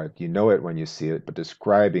any art. You know it when you see it, but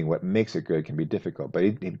describing what makes it good can be difficult. But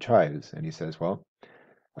he tries, and he says, well,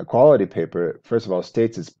 a quality paper, first of all,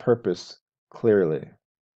 states its purpose clearly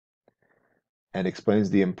and explains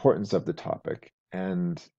the importance of the topic.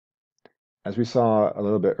 And as we saw a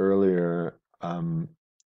little bit earlier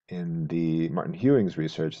in the Martin Hewing's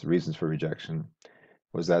research, the reasons for rejection,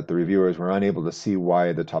 was that the reviewers were unable to see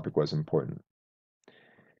why the topic was important.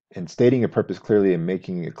 And stating a purpose clearly and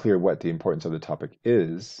making it clear what the importance of the topic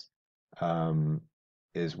um,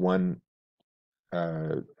 is one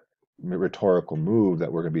uh, rhetorical move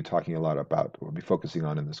that we're going to be talking a lot about. We'll be focusing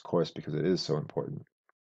on in this course because it is so important.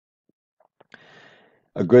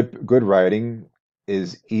 A good writing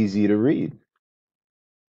is easy to read.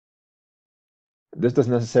 This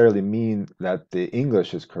doesn't necessarily mean that the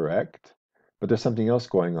English is correct, but there's something else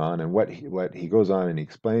going on. And what he goes on and he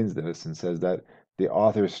explains this and says that the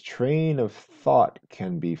author's train of thought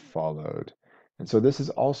can be followed. And so this is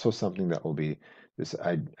also something that will be this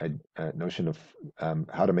notion of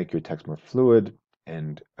how to make your text more fluid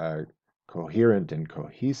and coherent and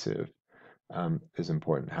cohesive is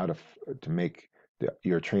important. How to make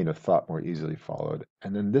your train of thought more easily followed.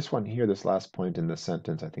 And then this one here, this last point in this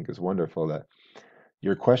sentence, I think is wonderful, that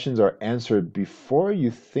your questions are answered before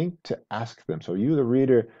you think to ask them. So you, the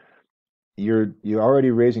reader, you're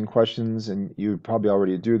already raising questions, and you probably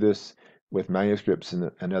already do this with manuscripts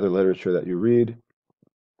and other literature that you read.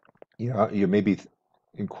 You may be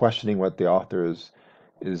in questioning what the author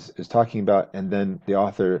is talking about, and then the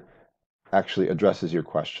author actually addresses your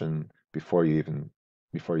question before you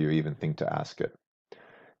even think to ask it.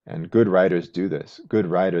 And good writers do this. Good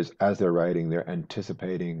writers, as they're writing, they're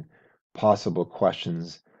anticipating possible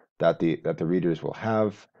questions that the readers will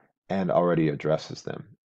have and already addresses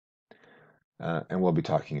them. And we'll be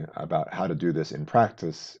talking about how to do this in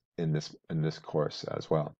practice in this course as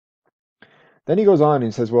well. Then he goes on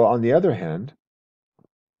and says, well, um, on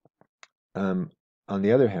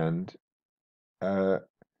the other hand, uh,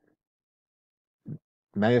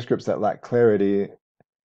 manuscripts that lack clarity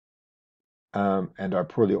and are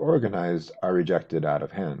poorly organized are rejected out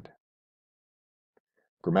of hand.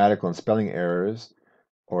 Grammatical and spelling errors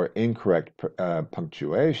or incorrect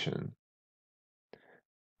punctuation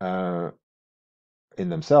uh, in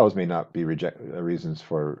themselves may not be reasons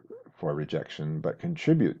for rejection, but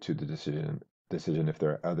contribute to the decision if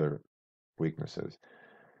there are other weaknesses.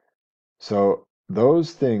 So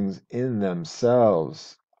those things in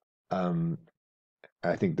themselves, um,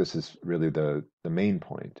 I think this is really the main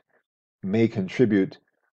point, may contribute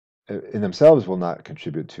in themselves will not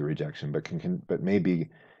contribute to rejection, but maybe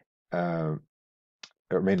uh,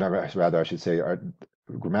 or may not, rather I should say, are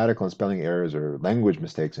grammatical and spelling errors or language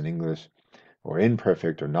mistakes in English or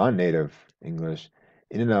imperfect or non-native English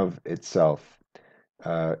in and of itself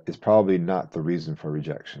is probably not the reason for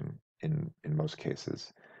rejection in most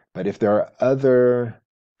cases. But if there are other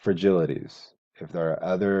fragilities, if there are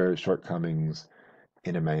other shortcomings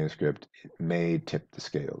in a manuscript, it may tip the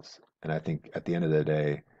scales. And I think at the end of the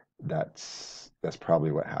day, that's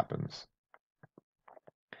probably what happens.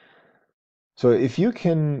 So if you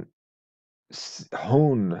can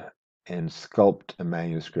hone and sculpt a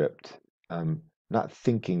manuscript, not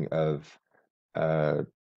thinking of uh,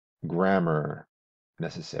 grammar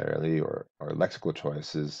necessarily or lexical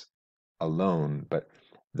choices alone, but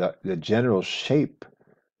the general shape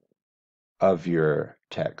of your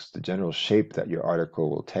text, the general shape that your article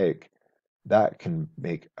will take, that can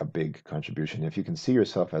make a big contribution. If you can see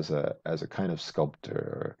yourself as a kind of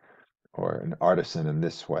sculptor or an artisan in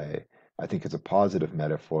this way, I think it's a positive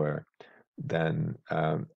metaphor than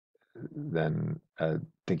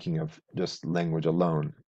thinking of just language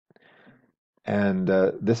alone. And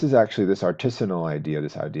this is actually this artisanal idea,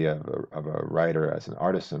 this idea of a writer as an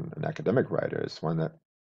artisan, an academic writer, is one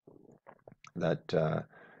that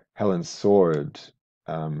Helen Sword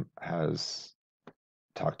has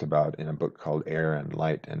talked about in a book called Air and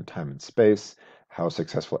Light and Time and Space: How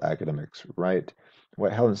Successful Academics Write.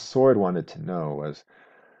 What Helen Sword wanted to know was,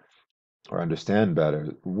 or understand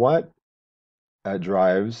better, what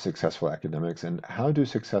drives successful academics, and how do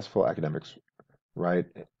successful academics write?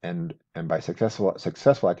 And by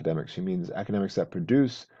successful academics, she means academics that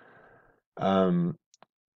produce um,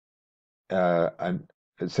 and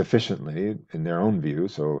sufficiently in their own view.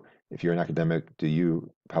 So if you're an academic, do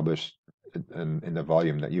you publish in the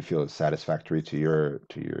volume that you feel is satisfactory to your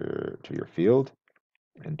field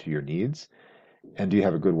and to your needs? And do you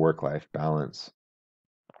have a good work-life balance?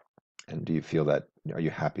 And do you feel that, are you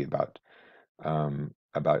happy about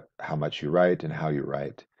how much you write and how you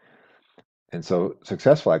write? And so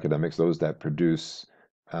successful academics, those that produce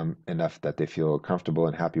enough that they feel comfortable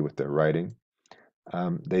and happy with their writing,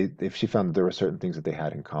 she found that there were certain things that they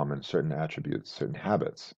had in common, certain attributes, certain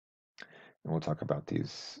habits, and we'll talk about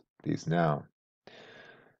these now.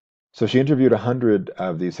 So she interviewed 100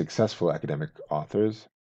 of these successful academic authors,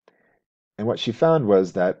 and what she found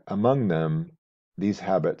was that among them, these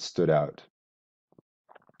habits stood out,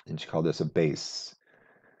 and she called this a base,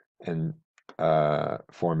 and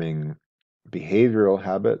forming behavioral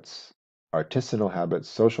habits, artisanal habits,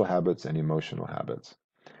 social habits, and emotional habits.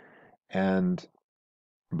 And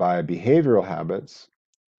by behavioral habits,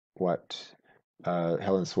 what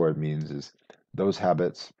Helen Sword means is those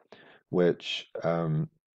habits which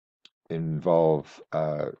involve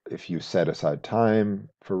if you set aside time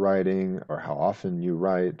for writing or how often you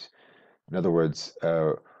write. In other words,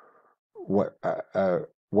 what uh, uh,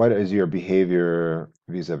 what is your behavior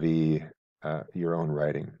vis-a-vis your own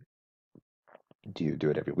writing? Do you do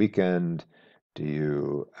it every weekend? Do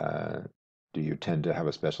you do you tend to have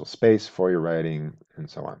a special space for your writing, and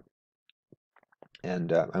so on?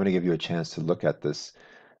 And I'm going to give you a chance to look at this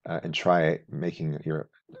and try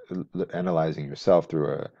analyzing yourself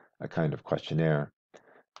through a kind of questionnaire,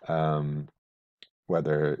 um,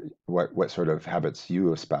 whether what sort of habits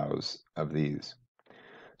you espouse of these.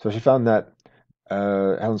 So she found that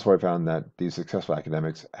Helen Sword found that these successful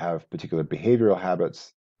academics have particular behavioral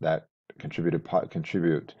habits that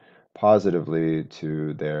contribute positively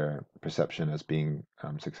to their perception as being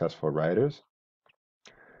successful writers.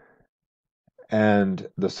 And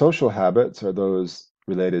the social habits are those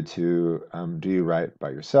related to do you write by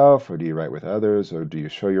yourself, or do you write with others, or do you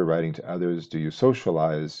show your writing to others? Do you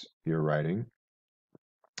socialize your writing?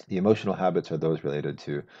 The emotional habits are those related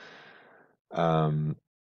to um,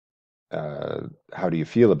 how do you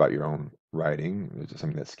feel about your own writing? Is it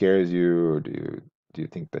something that scares you, or do you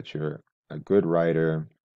think that you're a good writer?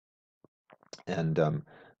 And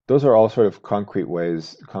those are all sort of concrete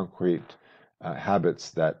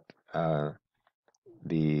habits that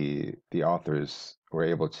the authors were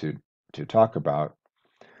able to talk about.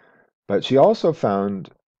 But she also found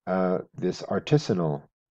this artisanal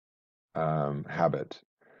habit,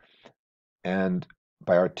 and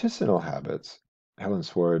by artisanal habits, Helen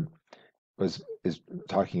Sword is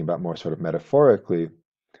talking about more sort of metaphorically.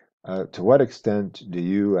 To what extent do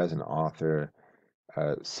you, as an author,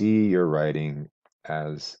 see your writing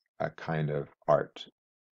as a kind of art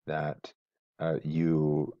that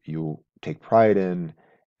you take pride in,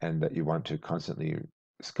 and that you want to constantly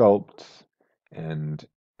sculpt and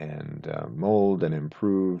mold and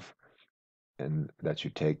improve, and that you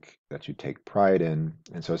take pride in?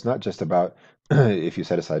 And so it's not just about if you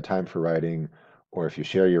set aside time for writing, or if you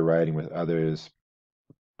share your writing with others,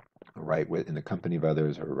 write in the company of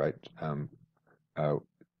others, or write uh,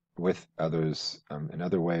 with others in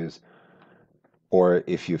other ways, or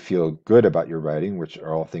if you feel good about your writing, which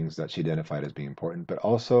are all things that she identified as being important, but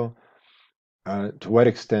also to what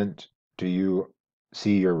extent do you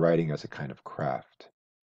see your writing as a kind of craft?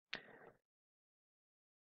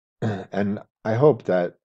 And I hope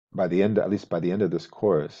that by the end, at least by the end of this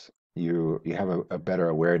course, you have a better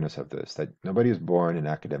awareness of this, that nobody is born an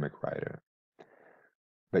academic writer,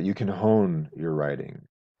 but you can hone your writing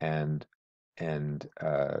and and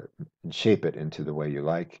uh, shape it into the way you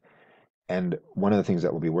like. And one of the things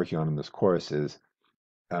that we'll be working on in this course is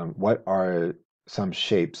what are some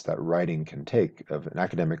shapes that writing can take of an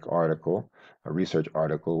academic article, a research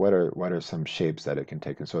article. What are some shapes that it can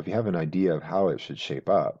take? And so if you have an idea of how it should shape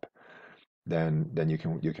up, then you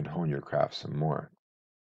can hone your craft some more.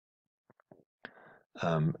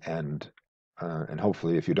 Um, and and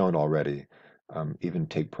hopefully, if you don't already, even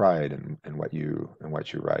take pride in what you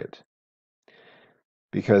write,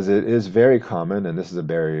 because it is very common, and this is a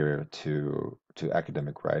barrier to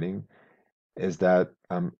academic writing, is that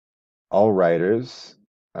all writers,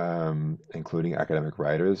 including academic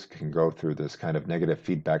writers, can go through this kind of negative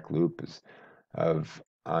feedback loop of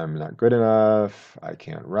I'm not good enough, I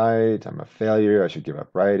can't write, I'm a failure, I should give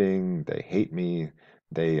up writing, they hate me,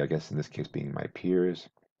 they, I guess in this case being my peers,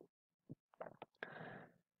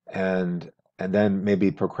 and and then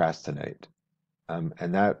maybe procrastinate.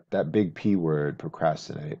 And that big P word,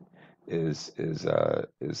 procrastinate, is uh,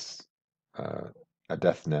 a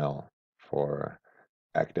death knell for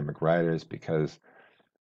academic writers, because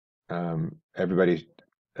everybody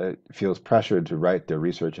feels pressured to write their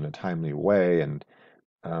research in a timely way, and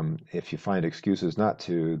if you find excuses not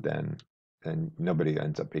to, then nobody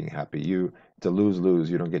ends up being happy. It's a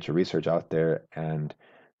lose-lose. You don't get your research out there, and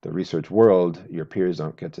the research world, your peers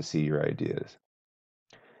don't get to see your ideas.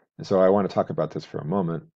 And so I want to talk about this for a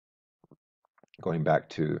moment, going back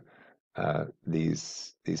to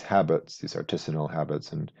these habits, these artisanal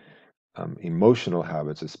habits, and emotional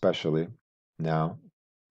habits, especially now,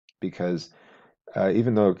 because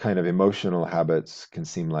even though kind of emotional habits can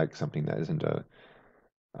seem like something that isn't a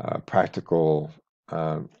practical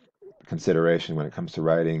uh, consideration when it comes to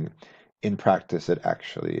writing, in practice it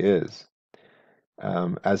actually is.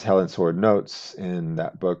 As Helen Sword notes in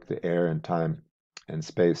that book, the Air and Time and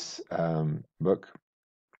Space book,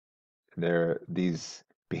 these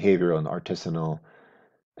behavioral and artisanal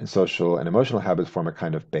and social and emotional habits form a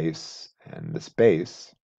kind of base, and this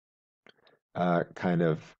base kind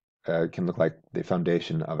of can look like the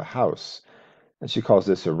foundation of a house. And she calls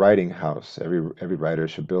this a writing house. Every writer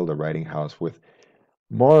should build a writing house with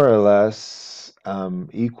more or less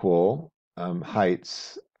equal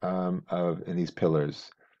heights of in these pillars.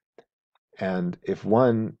 And if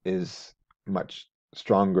one is much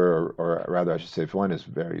stronger, or rather, I should say, if one is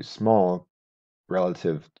very small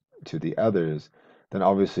relative to the others, then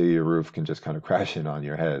obviously your roof can just kind of crash in on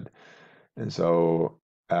your head. And so,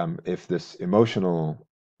 if this emotional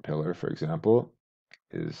pillar, for example,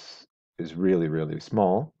 is really, really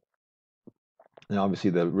small, then obviously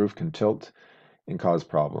the roof can tilt and cause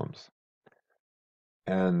problems.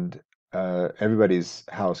 And everybody's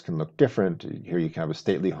house can look different. Here you can have a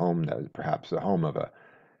stately home that is perhaps the home of a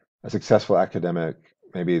successful academic.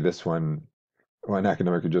 Maybe this one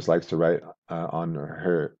academic who just likes to write on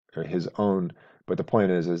her or his own. But the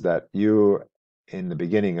point is that you, in the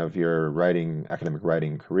beginning of your academic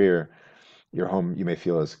writing career, your home you may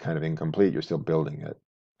feel is kind of incomplete. You're still building it,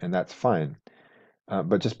 and that's fine.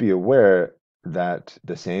 But just be aware that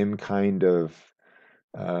the same kind of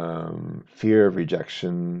fear of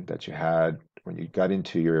rejection that you had when you got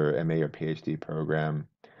into your MA or PhD program,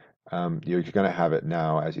 you're going to have it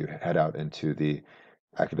now as you head out into the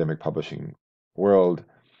academic publishing world.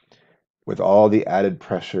 With all the added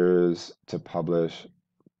pressures to publish,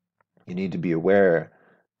 you need to be aware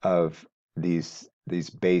of these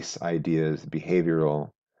base ideas,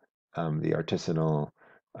 behavioral, the artisanal,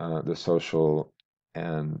 the social,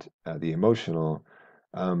 and the emotional,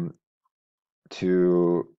 um,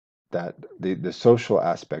 to that the social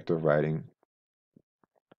aspect of writing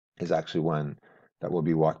is actually one that we'll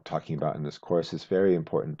be talking about in this course, is very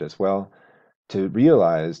important as well, to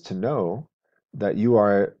realize, to know that you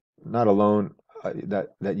are not alone,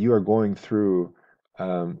 that you are going through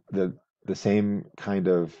the same kind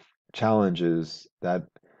of challenges that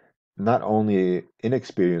not only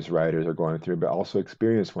inexperienced writers are going through, but also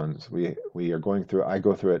experienced ones. We are going through. I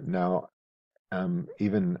go through it now,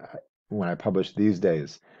 even when I publish these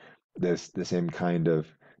days. There's the same kind of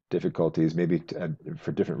difficulties, maybe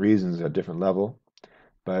for different reasons at a different level,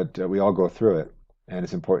 but we all go through it, and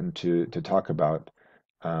it's important to talk about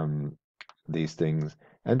um, these things,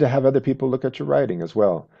 and to have other people look at your writing as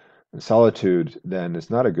well. And solitude then is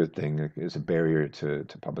not a good thing; it is a barrier to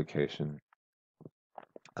publication.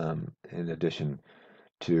 In addition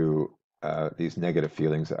to these negative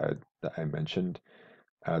feelings that I mentioned,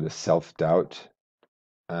 the self-doubt,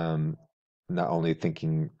 um, not only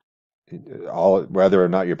thinking all whether or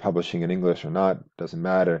not you're publishing in English or not doesn't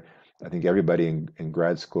matter. I think everybody in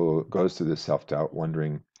grad school goes through this self-doubt,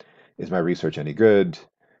 wondering, is my research any good?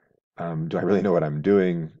 Do I really know what I'm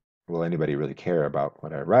doing? Will anybody really care about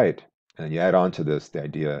what I write? And you add on to this the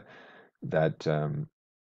idea that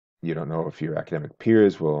you don't know if your academic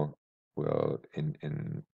peers will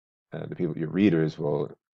in the people, your readers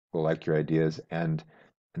will like your ideas, and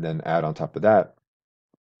then add on top of that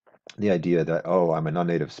the idea that, oh, I'm a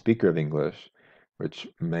non-native speaker of English, which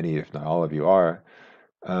many, if not all of you are,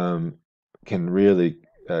 um, can really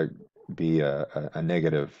be a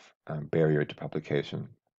negative barrier to publication.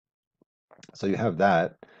 So you have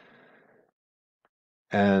that,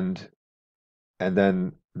 and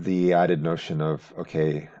then the added notion of,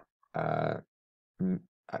 okay, uh,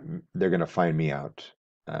 they're going to find me out.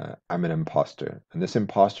 I'm an imposter, and this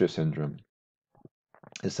imposter syndrome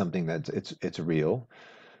is something that's it's real,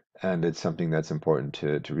 and it's something that's important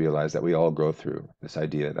to realize that we all go through. This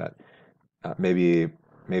idea that maybe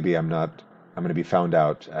I'm going to be found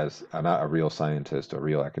out as not a real scientist or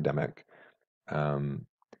real academic, um,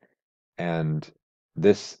 and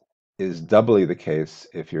this is doubly the case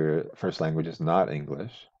if your first language is not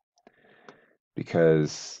English,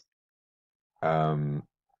 because um,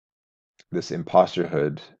 this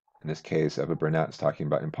imposterhood, in this case of a burnout, is talking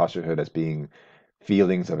about imposterhood as being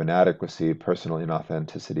feelings of inadequacy, personal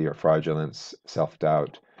inauthenticity or fraudulence,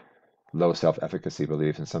 self-doubt, low self-efficacy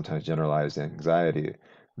beliefs, and sometimes generalized anxiety.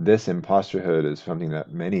 This imposterhood is something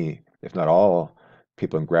that many, if not all,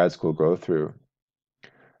 people in grad school go through.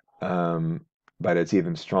 Um, but it's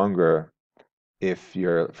even stronger if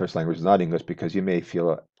your first language is not English, because you may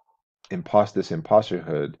feel this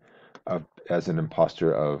imposterhood as an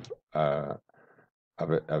imposter of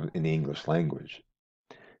in the English language.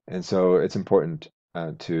 And so it's important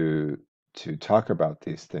to talk about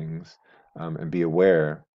these things, and be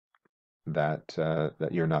aware that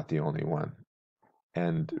you're not the only one.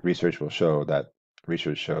 And research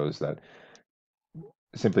shows that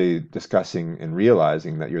simply discussing and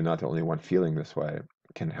realizing that you're not the only one feeling this way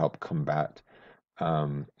can help combat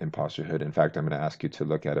imposterhood. In fact, I'm going to ask you to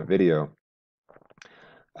look at a video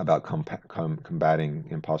about combating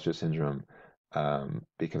imposter syndrome,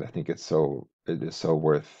 because I think it is so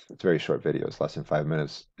worth. It's a very short video. It's less than 5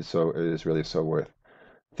 minutes. It is really so worth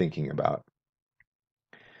thinking about.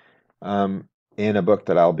 In a book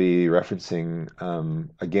that I'll be referencing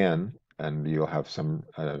again, and you'll have some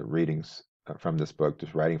readings from this book,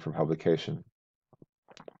 just writing for publication.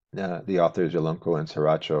 The authors Yolonko and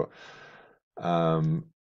Saracho um,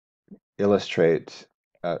 illustrate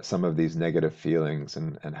some of these negative feelings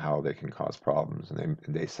and how they can cause problems. And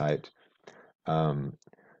they cite um,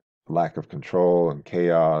 lack of control and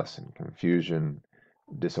chaos and confusion,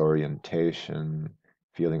 disorientation,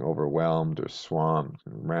 feeling overwhelmed or swamped,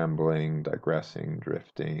 rambling, digressing,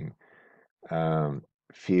 drifting,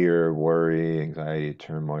 fear, worry, anxiety,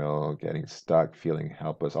 turmoil, getting stuck, feeling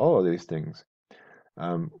helpless, all of these things,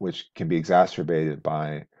 which can be exacerbated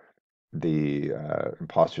by the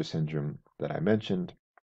imposter syndrome that I mentioned.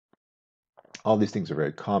 All these things are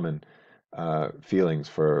very common feelings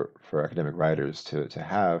for academic writers to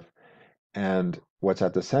have. And what's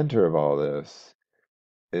at the center of all this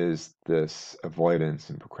is this avoidance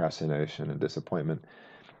and procrastination and disappointment.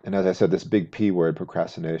 And as I said, this big P word,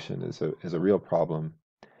 procrastination, is a real problem.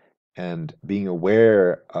 And being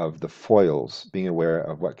aware of the foils, being aware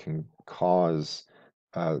of what can cause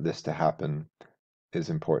this to happen, is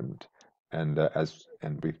important. And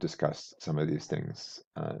we've discussed some of these things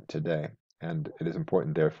today. And it is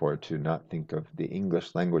important, therefore, to not think of the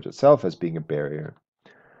English language itself as being a barrier,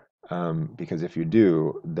 because if you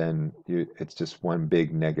do, then it's just one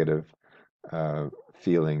big negative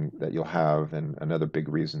feeling that you'll have, and another big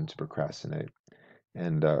reason to procrastinate.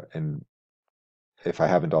 And if I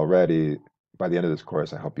haven't already, by the end of this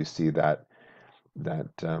course, I hope you see that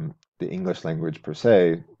the English language per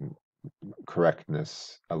se,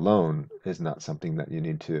 correctness alone, is not something that you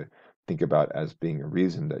need to think about as being a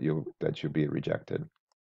reason that you'll be rejected.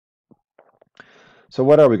 So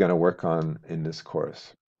what are we going to work on in this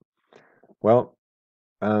course? Well,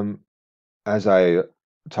 um, as I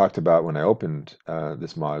talked about when I opened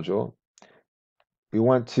this module, we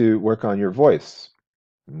want to work on your voice,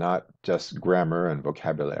 not just grammar and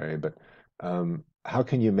vocabulary, but how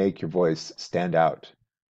can you make your voice stand out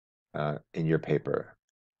in your paper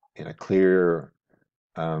in a clear,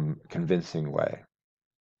 convincing way?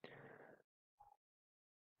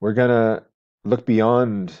 We're going to look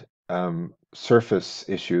beyond surface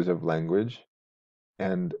issues of language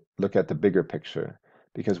and look at the bigger picture.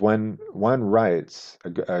 Because when one writes,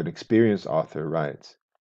 an experienced author writes,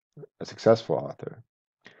 a successful author,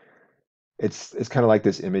 it's kind of like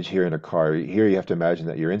this image here in a car. Here you have to imagine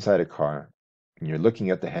that you're inside a car and you're looking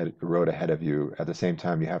at the road ahead of you. At the same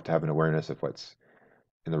time, you have to have an awareness of what's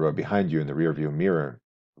in the road behind you in the rear view mirror.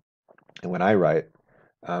 And when I write,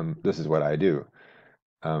 this is what I do.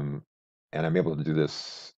 Um, and I'm able to do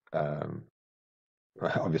this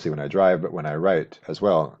obviously when I drive, but when I write as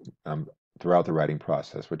well, throughout the writing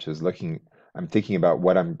process, which is I'm thinking about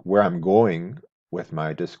where I'm going with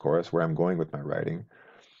my discourse, where I'm going with my writing,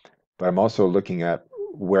 but I'm also looking at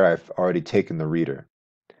where I've already taken the reader.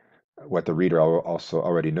 what the reader also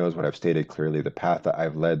already knows, what I've stated clearly, the path that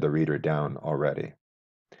I've led the reader down already.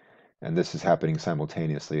 And this is happening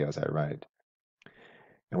simultaneously as I write.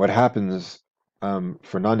 And what happens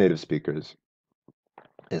for non-native speakers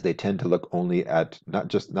is they tend to look only at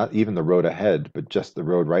not even the road ahead, but just the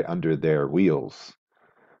road right under their wheels,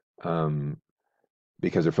 um,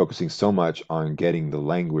 because they're focusing so much on getting the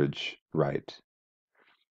language right.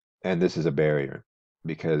 And this is a barrier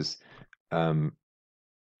because um,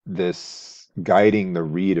 this guiding the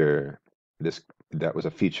reader, this that was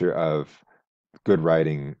a feature of good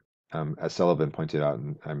writing, as Sullivan pointed out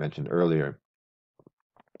and I mentioned earlier,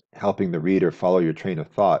 helping the reader follow your train of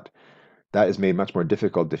thought. That is made much more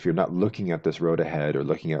difficult if you're not looking at this road ahead or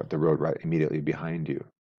looking at the road right immediately behind you,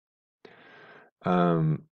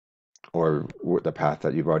 um, or the path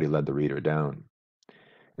that you've already led the reader down.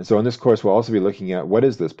 And so in this course, we'll also be looking at what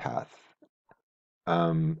is this path,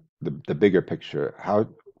 the bigger picture.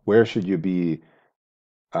 Where should you be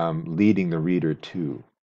leading the reader to?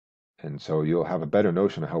 And so you'll have a better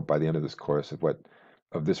notion, I hope, by the end of this course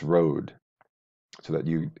of this road, so that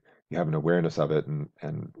you have an awareness of it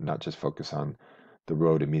and not just focus on the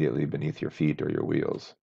road immediately beneath your feet or your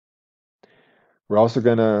wheels. We're also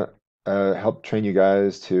gonna help train you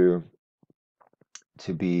guys to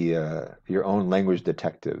be your own language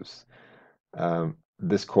detectives.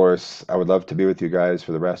 This course, I would love to be with you guys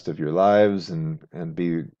for the rest of your lives and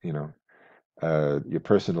be, your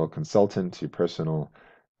personal consultant, your personal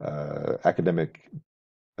academic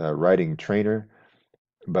writing trainer.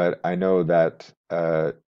 But I know that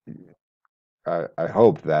I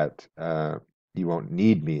hope that you won't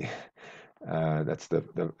need me. That's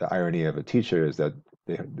the irony of a teacher is that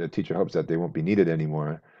the teacher hopes that they won't be needed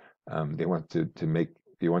anymore. They want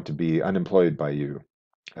you want to be unemployed by you.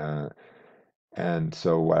 Uh, and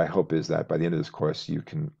so what I hope is that by the end of this course, you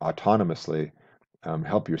can autonomously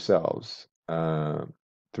help yourselves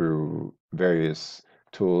through various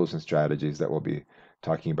tools and strategies that we'll be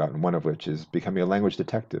talking about, and one of which is becoming a language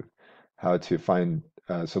detective, how to find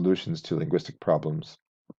solutions to linguistic problems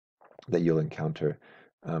that you'll encounter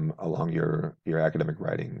along your academic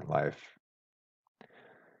writing life.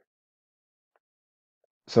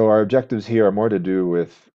 So our objectives here are more to do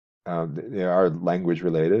with, they are language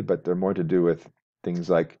related, but they're more to do with things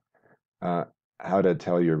like uh, how to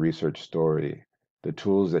tell your research story, the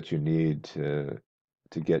tools that you need to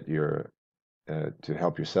get to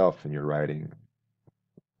help yourself in your writing,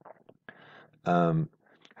 um,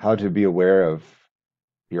 how to be aware of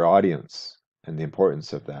your audience and the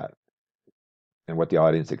importance of that, and what the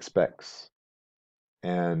audience expects,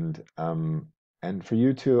 and um, and for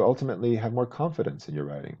you to ultimately have more confidence in your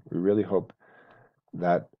writing. We really hope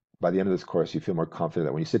that by the end of this course, you feel more confident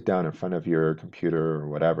that when you sit down in front of your computer or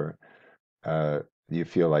whatever, uh, you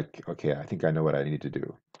feel like, okay, I think I know what I need to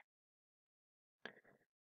do.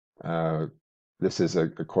 Uh, this is a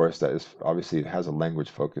course that is obviously has a language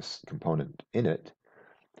focus component in it,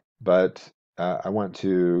 but I want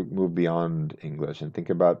to move beyond English and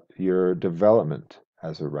think about your development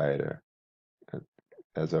as a writer, uh,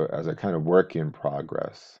 as a kind of work in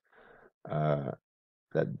progress, uh,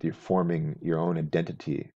 that you're forming your own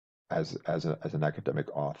identity as an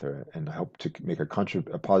academic author, and help to make a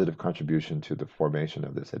positive contribution to the formation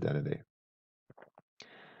of this identity.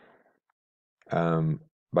 Um,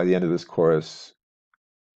 by the end of this course,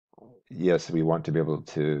 yes, we want to be able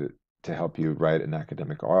to help you write an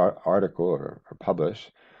academic article or publish,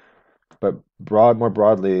 but more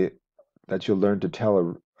broadly, that you'll learn to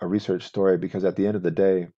tell a research story, because at the end of the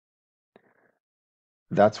day,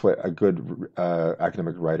 that's what a good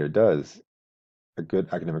academic writer does. A good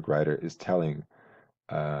academic writer is telling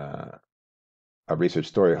uh, a research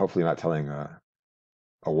story, hopefully not telling a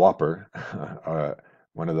whopper,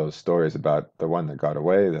 one of those stories about the one that got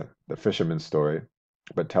away, the fisherman's story,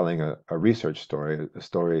 but telling a research story, a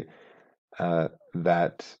story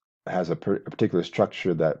that has a particular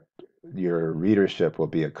structure that your readership will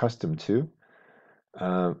be accustomed to,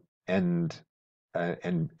 uh, and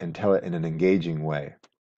and tell it in an engaging way.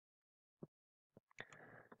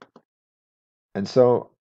 And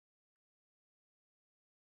so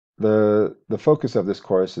the focus of this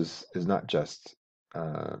course is not just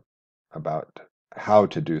about how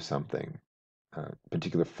to do something,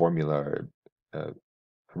 particular formula or uh,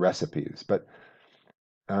 recipes, but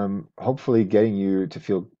hopefully getting you to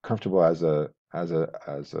feel comfortable as an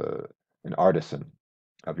artisan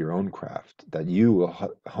of your own craft that you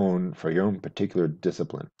will hone for your own particular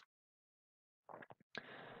discipline,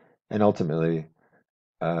 and ultimately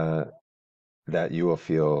uh, that you will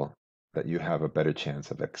feel that you have a better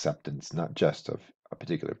chance of acceptance, not just of a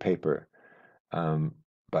particular paper, um,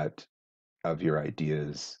 but of your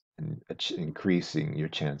ideas and increasing your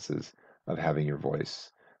chances of having your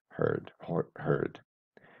voice heard.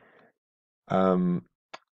 Um,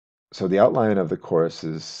 so the outline of the course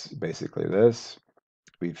is basically this.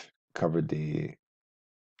 We've covered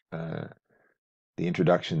uh, the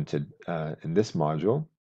introduction to in this module.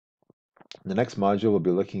 The next module will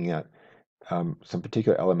be looking at some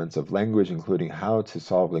particular elements of language, including how to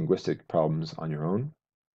solve linguistic problems on your own.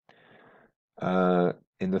 Uh,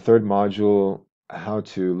 in the third module, how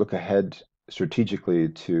to look ahead strategically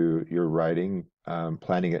to your writing,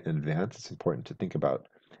 planning it in advance. It's important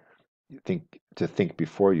to think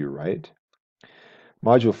before you write.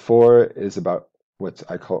 Module 4 is about what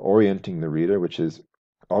I call orienting the reader, which is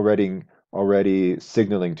already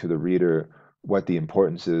signaling to the reader what the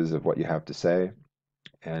importance is of what you have to say,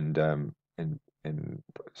 and and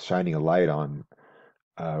shining a light on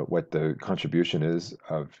what the contribution is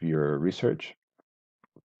of your research.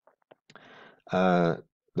 Uh,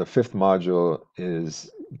 the fifth module is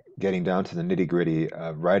getting down to the nitty-gritty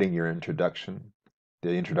of writing your introduction,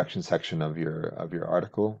 the introduction section of your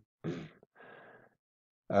article.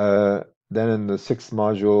 Uh, then in the sixth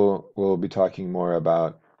module, we'll be talking more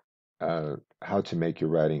about how to make your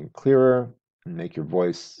writing clearer and make your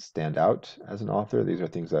voice stand out as an author. These are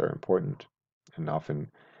things that are important and often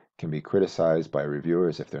can be criticized by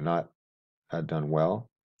reviewers if they're not done well.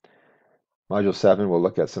 Module 7 will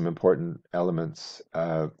look at some important elements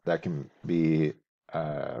that can be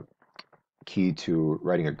key to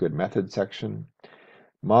writing a good method section.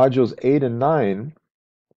 Modules 8 and 9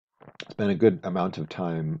 spend a good amount of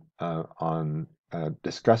time on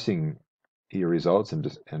discussing your results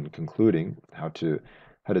and concluding how to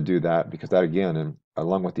do that, because that again, and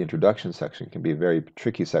along with the introduction section, can be a very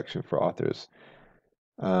tricky section for authors.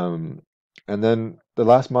 Um, and then the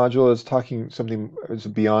last module is talking something is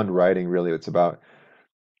beyond writing, really. It's about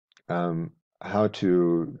um, how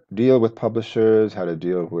to deal with publishers, how to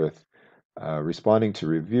deal with responding to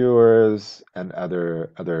reviewers, and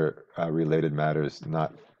other related matters,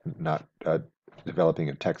 not developing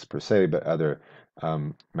a text per se, but other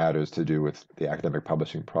matters to do with the academic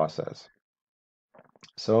publishing process.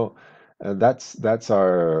 So that's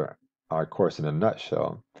our course in a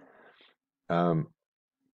nutshell. Um,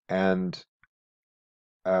 and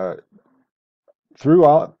uh,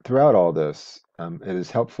 throughout all this, it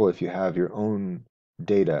is helpful if you have your own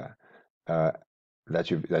data uh,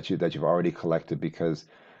 that you've already collected, because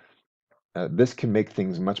this can make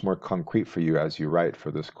things much more concrete for you as you write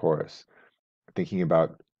for this course. Thinking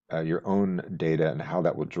about your own data and how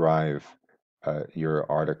that will drive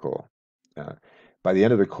your article. Uh, by the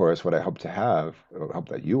end of the course, what I hope to have, or hope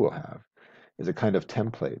that you will have, is a kind of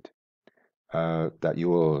template that you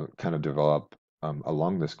will kind of develop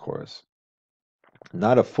along this course.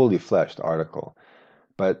 Not a fully fleshed article,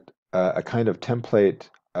 but a kind of template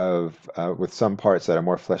of with some parts that are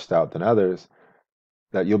more fleshed out than others,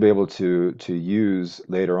 that you'll be able to use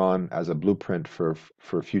later on as a blueprint for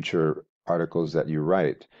future articles that you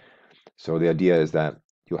write. So the idea is that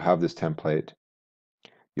you'll have this template,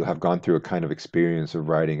 you'll have gone through a kind of experience of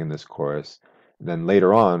writing in this course, and then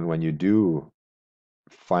later on, when you do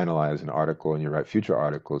finalize an article and you write future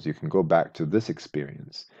articles, you can go back to this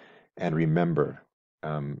experience and remember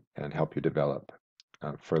and help you develop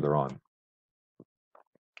further on.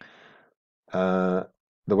 Uh,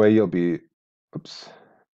 the way you'll be, oops,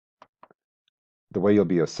 the way you'll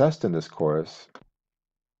be assessed in this course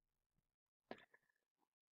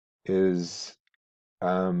is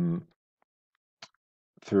um,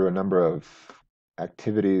 through a number of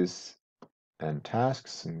activities and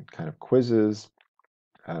tasks and kind of quizzes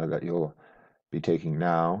that you'll be taking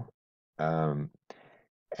now.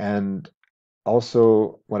 And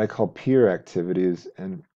also what I call peer activities.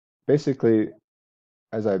 And basically,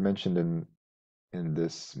 as I mentioned in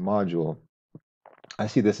this module, I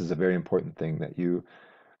see this as a very important thing, that you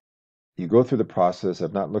go through the process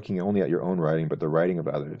of not looking only at your own writing, but the writing of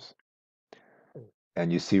others.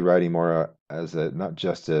 And you see writing more as not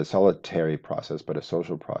just a solitary process, but a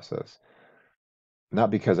social process.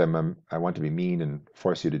 Not because I want to be mean and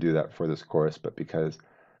force you to do that for this course, but because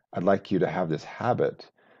I'd like you to have this habit,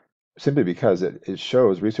 simply because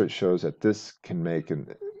research shows that this can make,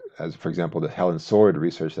 as for example, the Helen Sword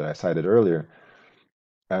research that I cited earlier,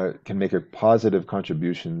 can make a positive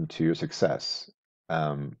contribution to your success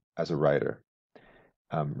as a writer,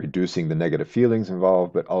 reducing the negative feelings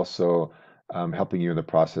involved, but also helping you in the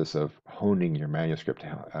process of honing your manuscript,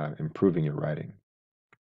 improving your writing.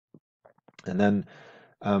 And then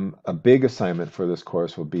a big assignment for this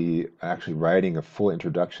course will be actually writing a full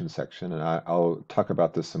introduction section, and I'll talk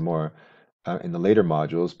about this some more in the later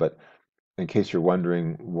modules, but in case you're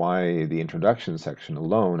wondering why the introduction section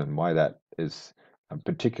alone and why that is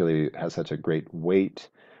particularly has such a great weight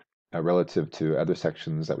relative to other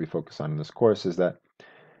sections that we focus on in this course, is that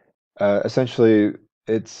essentially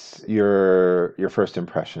it's your first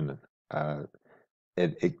impression. Uh,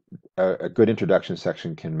 it a good introduction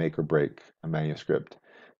section can make or break a manuscript.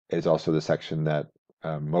 It's also the section that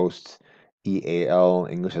most EAL,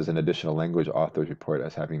 English as an Additional Language, authors report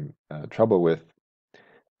as having trouble with.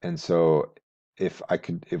 And so if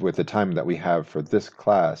with the time that we have for this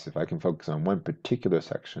class, if I can focus on one particular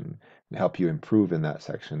section and help you improve in that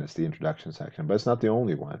section, it's the introduction section, but it's not the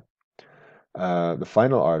only one. The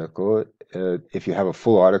final article, if you have a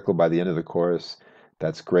full article by the end of the course,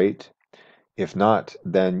 that's great. If not,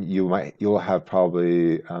 then you'll have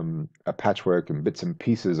probably a patchwork and bits and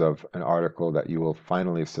pieces of an article that you will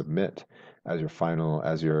finally submit as your final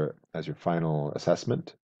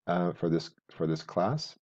assessment for this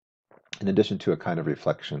class, in addition to a kind of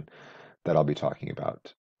reflection that I'll be talking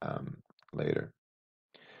about later.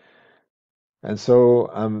 And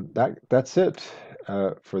so that's it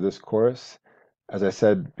for this course. As I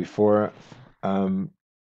said before, um,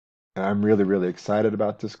 I'm really, really excited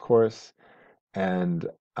about this course, and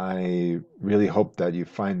I really hope that you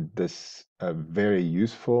find this very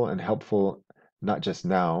useful and helpful, not just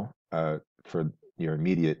now for your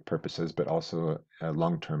immediate purposes, but also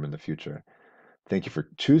long term in the future. Thank you for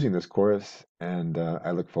choosing this course, and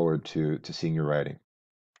I look forward to seeing your writing.